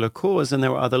particular cause, and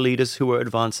there are other leaders who are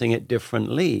advancing it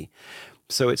differently.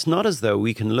 So it's not as though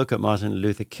we can look at Martin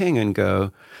Luther King and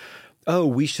go, oh,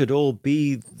 we should all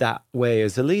be that way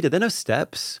as a leader. There are no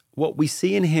steps. What we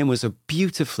see in him was a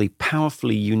beautifully,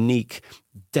 powerfully unique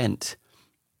dent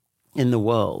in the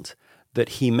world that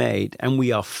he made, and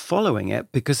we are following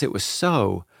it because it was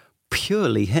so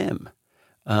purely him.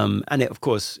 And it, of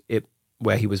course,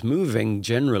 where he was moving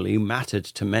generally mattered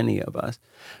to many of us.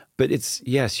 But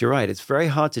yes, you're right. It's very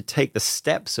hard to take the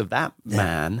steps of that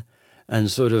man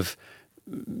and sort of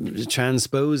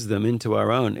transpose them into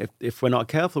our own. If we're not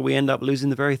careful, we end up losing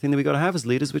the very thing that we got to have as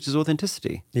leaders, which is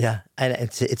authenticity. Yeah, and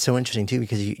it's so interesting too,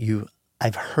 because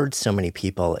I've heard so many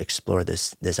people explore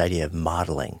this idea of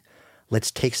modeling. Let's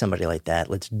take somebody like that.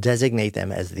 Let's designate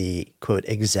them as the, quote,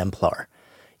 exemplar.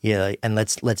 And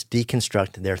let's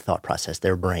deconstruct their thought process,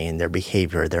 their brain, their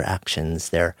behavior, their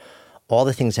actions, all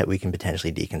the things that we can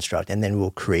potentially deconstruct. And then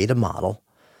we'll create a model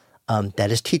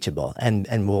that is teachable.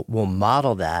 And we'll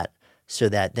model that so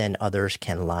that then others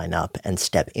can line up and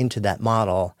step into that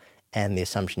model. And the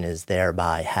assumption is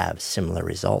thereby have similar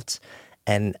results.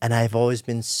 And I've always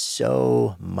been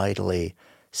so mightily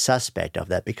suspect of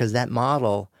that, because that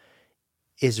model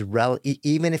is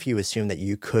even if you assume that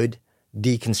you could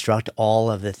deconstruct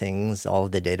all of the things, all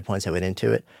of the data points that went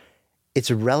into it, it's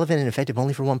relevant and effective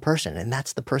only for one person, and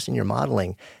that's the person you're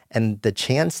modeling. And the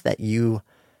chance that you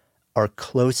are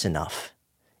close enough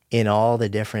in all the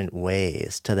different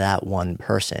ways to that one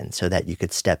person so that you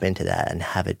could step into that and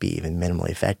have it be even minimally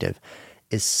effective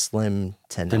is slim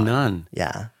to none.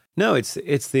 Yeah. No, it's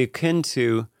the akin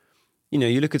to,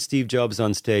 you look at Steve Jobs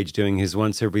on stage doing his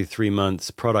once every 3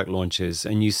 months product launches,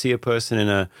 and you see a person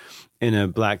in a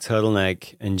black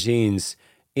turtleneck and jeans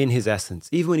in his essence.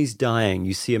 Even when he's dying,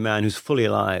 you see a man who's fully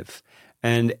alive.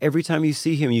 And every time you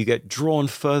see him, you get drawn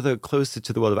closer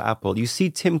to the world of Apple. You see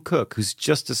Tim Cook, who's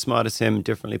just as smart as him,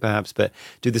 differently perhaps, but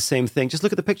do the same thing. Just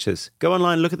look at the pictures. Go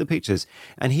online, look at the pictures.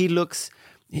 And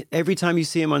every time you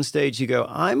see him on stage, you go,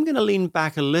 I'm going to lean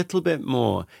back a little bit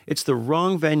more. It's the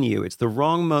wrong venue. It's the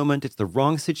wrong moment. It's the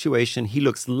wrong situation. He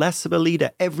looks less of a leader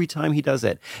every time he does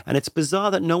it. And it's bizarre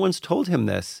that no one's told him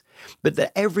this, but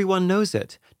that everyone knows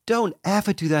it. Don't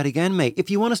ever do that again, mate. If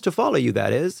you want us to follow you,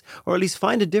 that is, or at least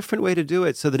find a different way to do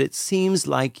it so that it seems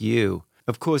like you.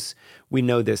 Of course, we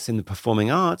know this in the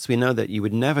performing arts. We know that you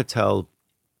would never tell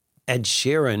Ed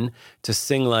Sheeran to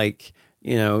sing like,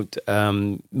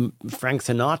 Frank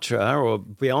Sinatra or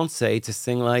Beyonce to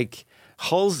sing like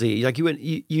Halsey. Like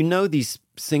these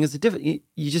singers are different.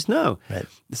 You just know. Right.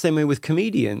 The same way with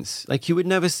comedians. Like you would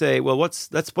never say, well, what's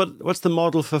the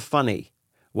model for funny?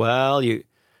 Well,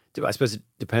 I suppose it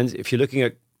depends. If you're looking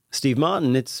at Steve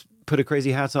Martin, it's put a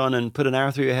crazy hat on and put an arrow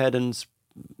through your head and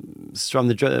strum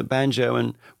the banjo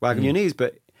and wag on your knees.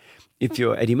 But if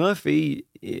you're Eddie Murphy,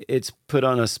 it's put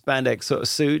on a spandex sort of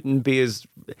suit and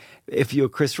if you're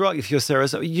Chris Rock, if you're Sarah,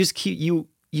 you just keep,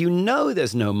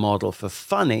 there's no model for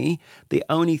funny. The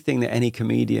only thing that any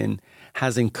comedian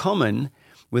has in common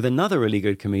with another really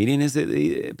good comedian is that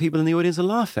the people in the audience are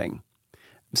laughing.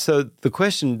 So the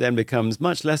question then becomes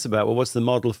much less about, well, what's the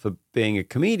model for being a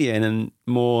comedian, and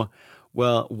more,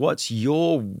 well, what's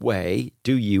your way?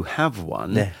 Do you have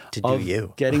one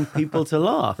of getting people to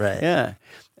laugh? Right. Yeah.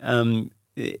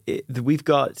 We've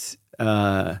got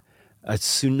a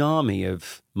tsunami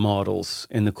of models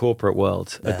in the corporate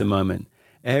world at the moment.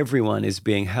 Everyone is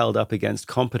being held up against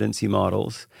competency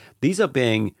models. These are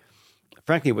being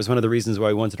frankly, it was one of the reasons why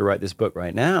I wanted to write this book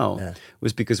right now,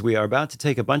 was because we are about to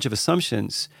take a bunch of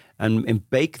assumptions and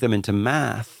bake them into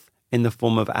math in the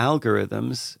form of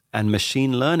algorithms and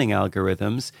machine learning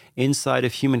algorithms inside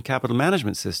of human capital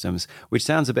management systems, which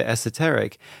sounds a bit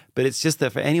esoteric, but it's just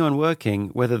that for anyone working,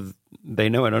 whether they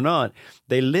know it or not,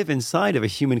 they live inside of a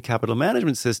human capital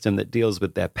management system that deals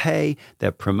with their pay, their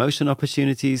promotion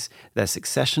opportunities, their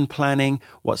succession planning,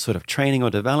 what sort of training or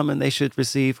development they should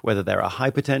receive, whether they're a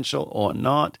high potential or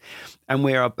not. And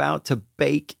we're about to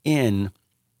bake in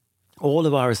all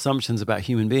of our assumptions about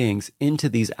human beings into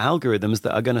these algorithms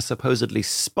that are going to supposedly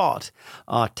spot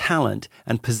our talent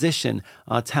and position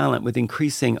our talent with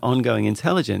increasing ongoing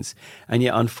intelligence. And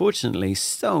yet, unfortunately,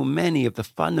 so many of the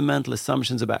fundamental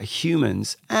assumptions about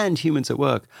humans and humans at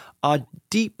work are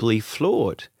deeply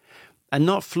flawed. And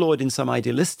not flawed in some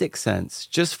idealistic sense,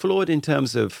 just flawed in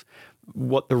terms of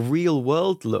what the real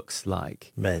world looks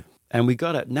like. Right. And we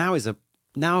got it. Now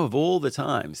of all the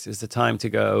times is the time to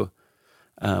go,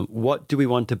 what do we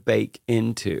want to bake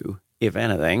into, if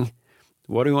anything?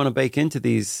 What do we want to bake into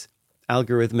these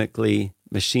algorithmically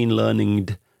machine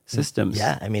learninged systems?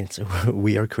 Yeah, I mean,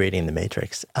 we are creating the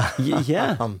matrix.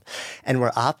 Yeah. And we're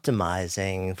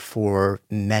optimizing for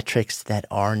metrics that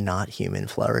are not human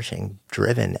flourishing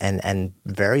driven and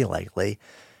very likely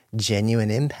genuine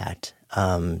impact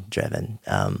driven.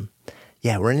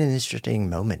 Yeah, we're in an interesting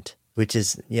moment, which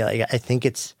is, I think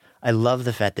I love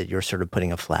the fact that you're sort of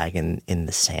putting a flag in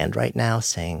the sand right now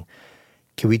saying,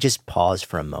 can we just pause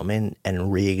for a moment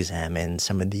and re-examine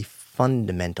some of the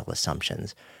fundamental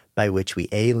assumptions by which we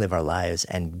A, live our lives,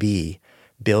 and B,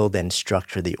 build and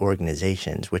structure the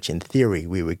organizations, which in theory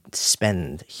we would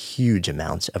spend huge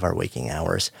amounts of our waking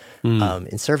hours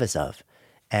in service of.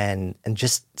 And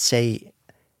just say,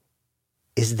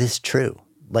 is this true?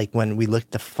 Like when we look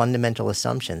at the fundamental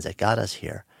assumptions that got us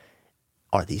here,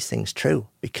 are these things true?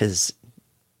 Because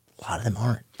a lot of them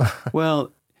aren't.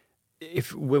 Well,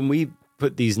 when we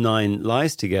put these 9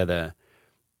 lies together,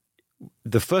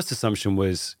 the first assumption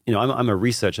was, I'm a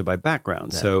researcher by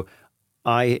background, so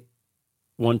I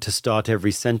want to start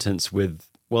every sentence with,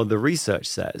 well, the research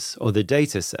says, or the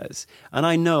data says. And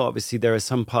I know, obviously, there are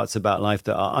some parts about life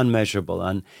that are unmeasurable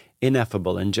and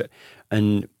ineffable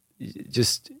and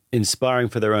just inspiring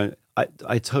for their own.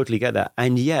 I totally get that.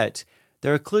 And yet,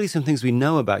 there are clearly some things we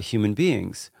know about human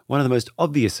beings, one of the most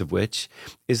obvious of which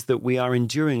is that we are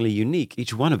enduringly unique.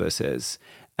 Each one of us is.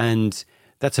 And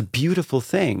that's a beautiful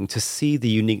thing to see the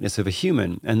uniqueness of a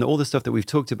human. And all the stuff that we've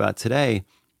talked about today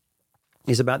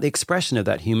is about the expression of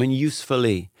that human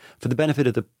usefully for the benefit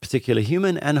of the particular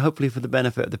human and hopefully for the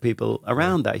benefit of the people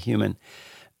around that human.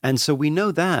 And so we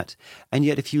know that. And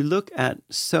yet if you look at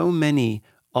so many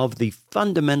of the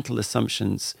fundamental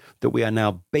assumptions that we are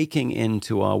now baking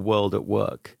into our world at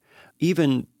work.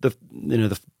 Even the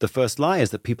first lie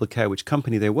is that people care which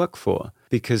company they work for,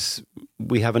 because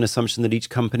we have an assumption that each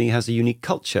company has a unique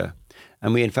culture.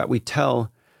 And we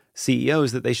tell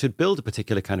CEOs that they should build a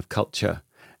particular kind of culture.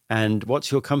 And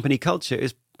what's your company culture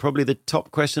is probably the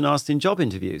top question asked in job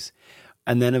interviews.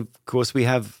 And then, of course, we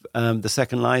have the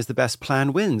second lie is the best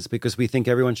plan wins, because we think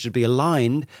everyone should be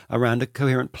aligned around a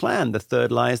coherent plan. The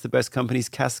third lie is the best companies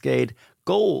cascade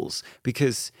goals,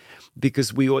 because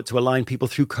we ought to align people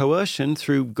through coercion,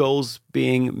 through goals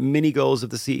being mini goals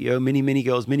of the CEO, mini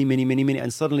goals, mini,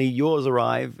 and suddenly yours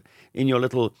arrive in your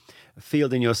little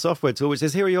field in your software tool, which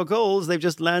says, here are your goals, they've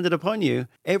just landed upon you.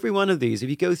 Every one of these, if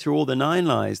you go through all the 9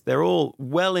 lies, they're all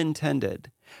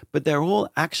well-intended, but they're all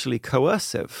actually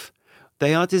coercive.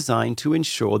 They are designed to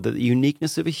ensure that the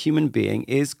uniqueness of a human being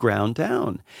is ground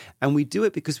down. And we do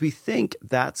it because we think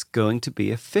that's going to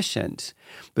be efficient.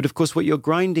 But of course, what you're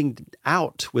grinding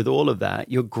out with all of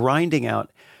that, you're grinding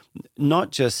out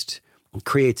not just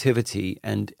creativity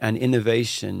and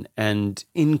innovation and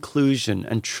inclusion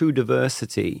and true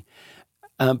diversity,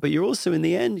 but you're also, in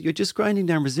the end, you're just grinding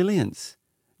down resilience.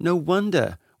 No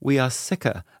wonder we are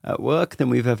sicker at work than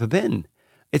we've ever been.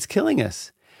 It's killing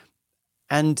us.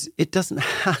 And it doesn't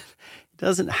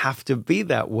have to be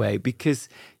that way, because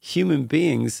human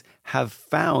beings have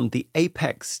found the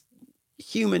apex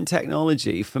human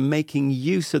technology for making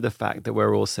use of the fact that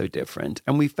we're all so different.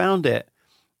 And we found it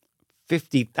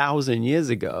 50,000 years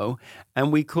ago,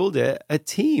 and we called it a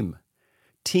team.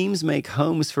 Teams make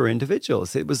homes for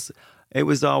individuals. It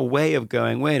was our way of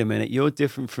going, wait a minute, you're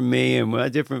different from me and we're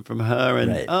different from her.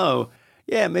 And right.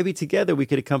 Yeah, maybe together we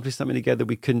could accomplish something together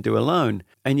we couldn't do alone.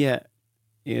 And yet,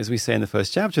 as we say in the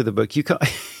first chapter of the book,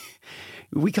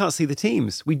 We can't see the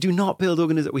teams. We do not build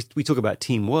organizations. We talk about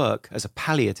teamwork as a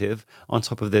palliative on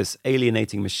top of this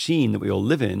alienating machine that we all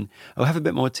live in. Oh, have a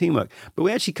bit more teamwork. But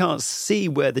we actually can't see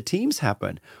where the teams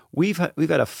happen. We've had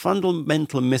a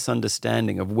fundamental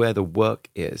misunderstanding of where the work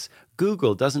is.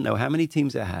 Google doesn't know how many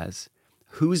teams it has,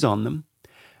 who's on them,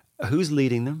 who's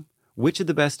leading them, which are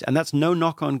the best. And that's no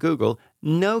knock on Google.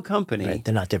 No company. Right.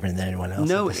 They're not different than anyone else.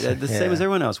 No, they're the same as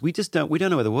everyone else. We don't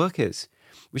know where the work is,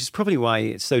 which is probably why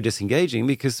it's so disengaging,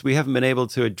 because we haven't been able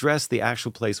to address the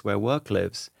actual place where work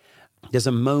lives. There's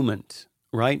a moment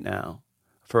right now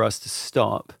for us to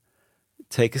stop,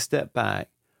 take a step back,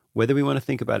 whether we want to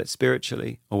think about it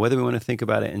spiritually or whether we want to think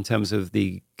about it in terms of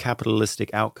the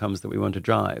capitalistic outcomes that we want to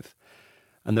drive.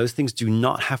 And those things do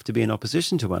not have to be in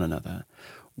opposition to one another.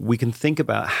 We can think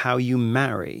about how you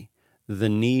marry the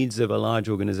needs of a large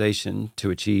organization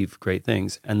to achieve great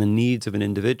things and the needs of an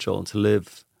individual to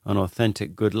live an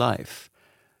authentic, good life.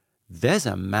 There's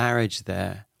a marriage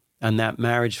there, and that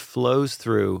marriage flows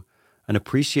through an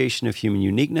appreciation of human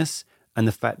uniqueness and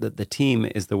the fact that the team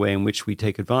is the way in which we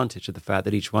take advantage of the fact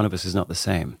that each one of us is not the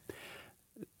same.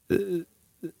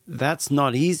 That's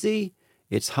not easy.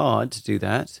 It's hard to do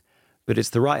that, but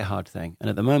it's the right hard thing. And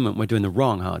at the moment, we're doing the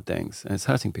wrong hard things, and it's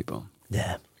hurting people.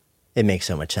 Yeah, it makes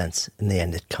so much sense. In the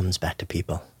end, it comes back to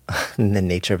people and the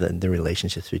nature of the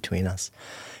relationships between us.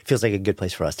 It feels like a good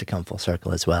place for us to come full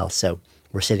circle as well. So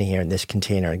we're sitting here in this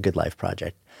container, a Good Life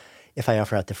Project. If I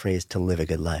offer out the phrase to live a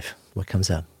good life, what comes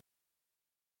up?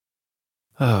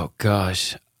 Oh,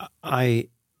 gosh. When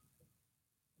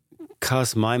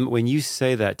you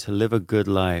say that, to live a good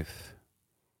life,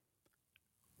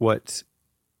 what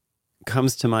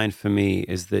comes to mind for me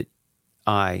is that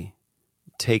I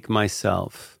take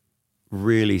myself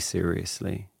really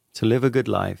seriously. To live a good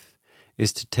life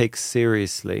is to take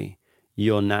seriously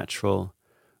your natural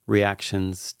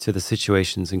reactions to the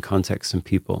situations and contexts and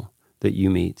people that you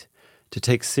meet. To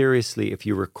take seriously if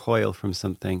you recoil from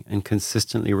something and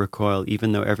consistently recoil,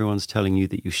 even though everyone's telling you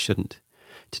that you shouldn't.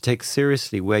 To take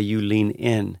seriously where you lean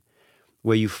in,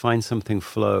 where you find something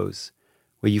flows,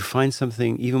 where you find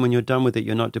something, even when you're done with it,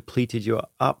 you're not depleted, you're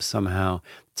up somehow.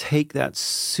 Take that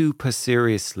super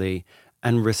seriously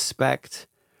and respect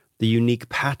the unique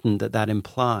pattern that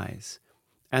implies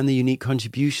and the unique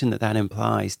contribution that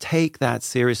implies. Take that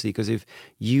seriously, because if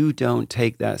you don't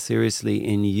take that seriously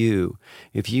in you,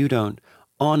 if you don't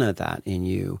honor that in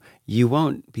you, you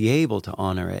won't be able to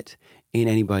honor it in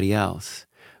anybody else.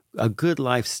 A good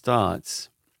life starts,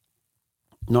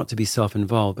 not to be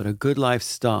self-involved, but a good life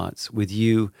starts with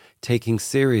you taking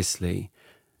seriously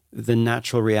the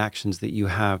natural reactions that you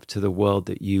have to the world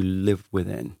that you live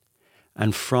within.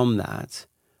 And from that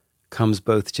comes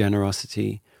both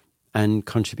generosity and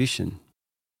contribution.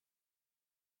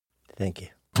 Thank you.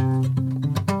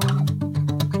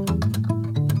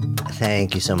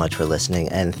 Thank you so much for listening,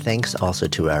 and thanks also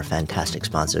to our fantastic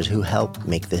sponsors who help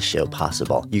make this show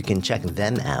possible. You can check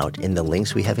them out in the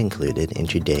links we have included in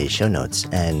today's show notes.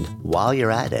 And while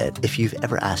you're at it, if you've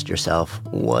ever asked yourself,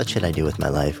 what should I do with my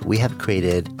life? We have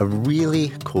created a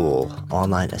really cool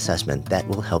online assessment that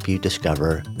will help you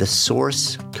discover the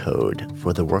source code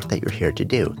for the work that you're here to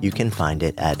do. You can find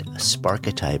it at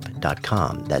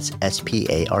sparketype.com. That's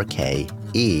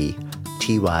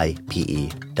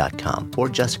SPARKETYPE.com, or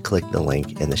just click the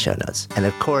link in the show notes. And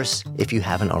of course, if you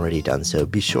haven't already done so,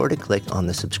 be sure to click on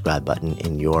the subscribe button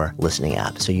in your listening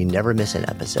app so you never miss an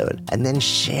episode. And then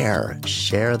share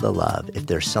the love. If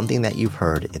there's something that you've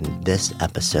heard in this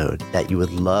episode that you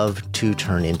would love to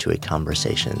turn into a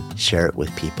conversation, share it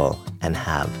with people and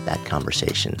have that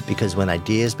conversation. Because when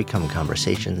ideas become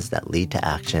conversations that lead to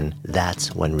action,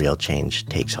 that's when real change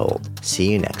takes hold.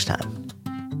 See you next time.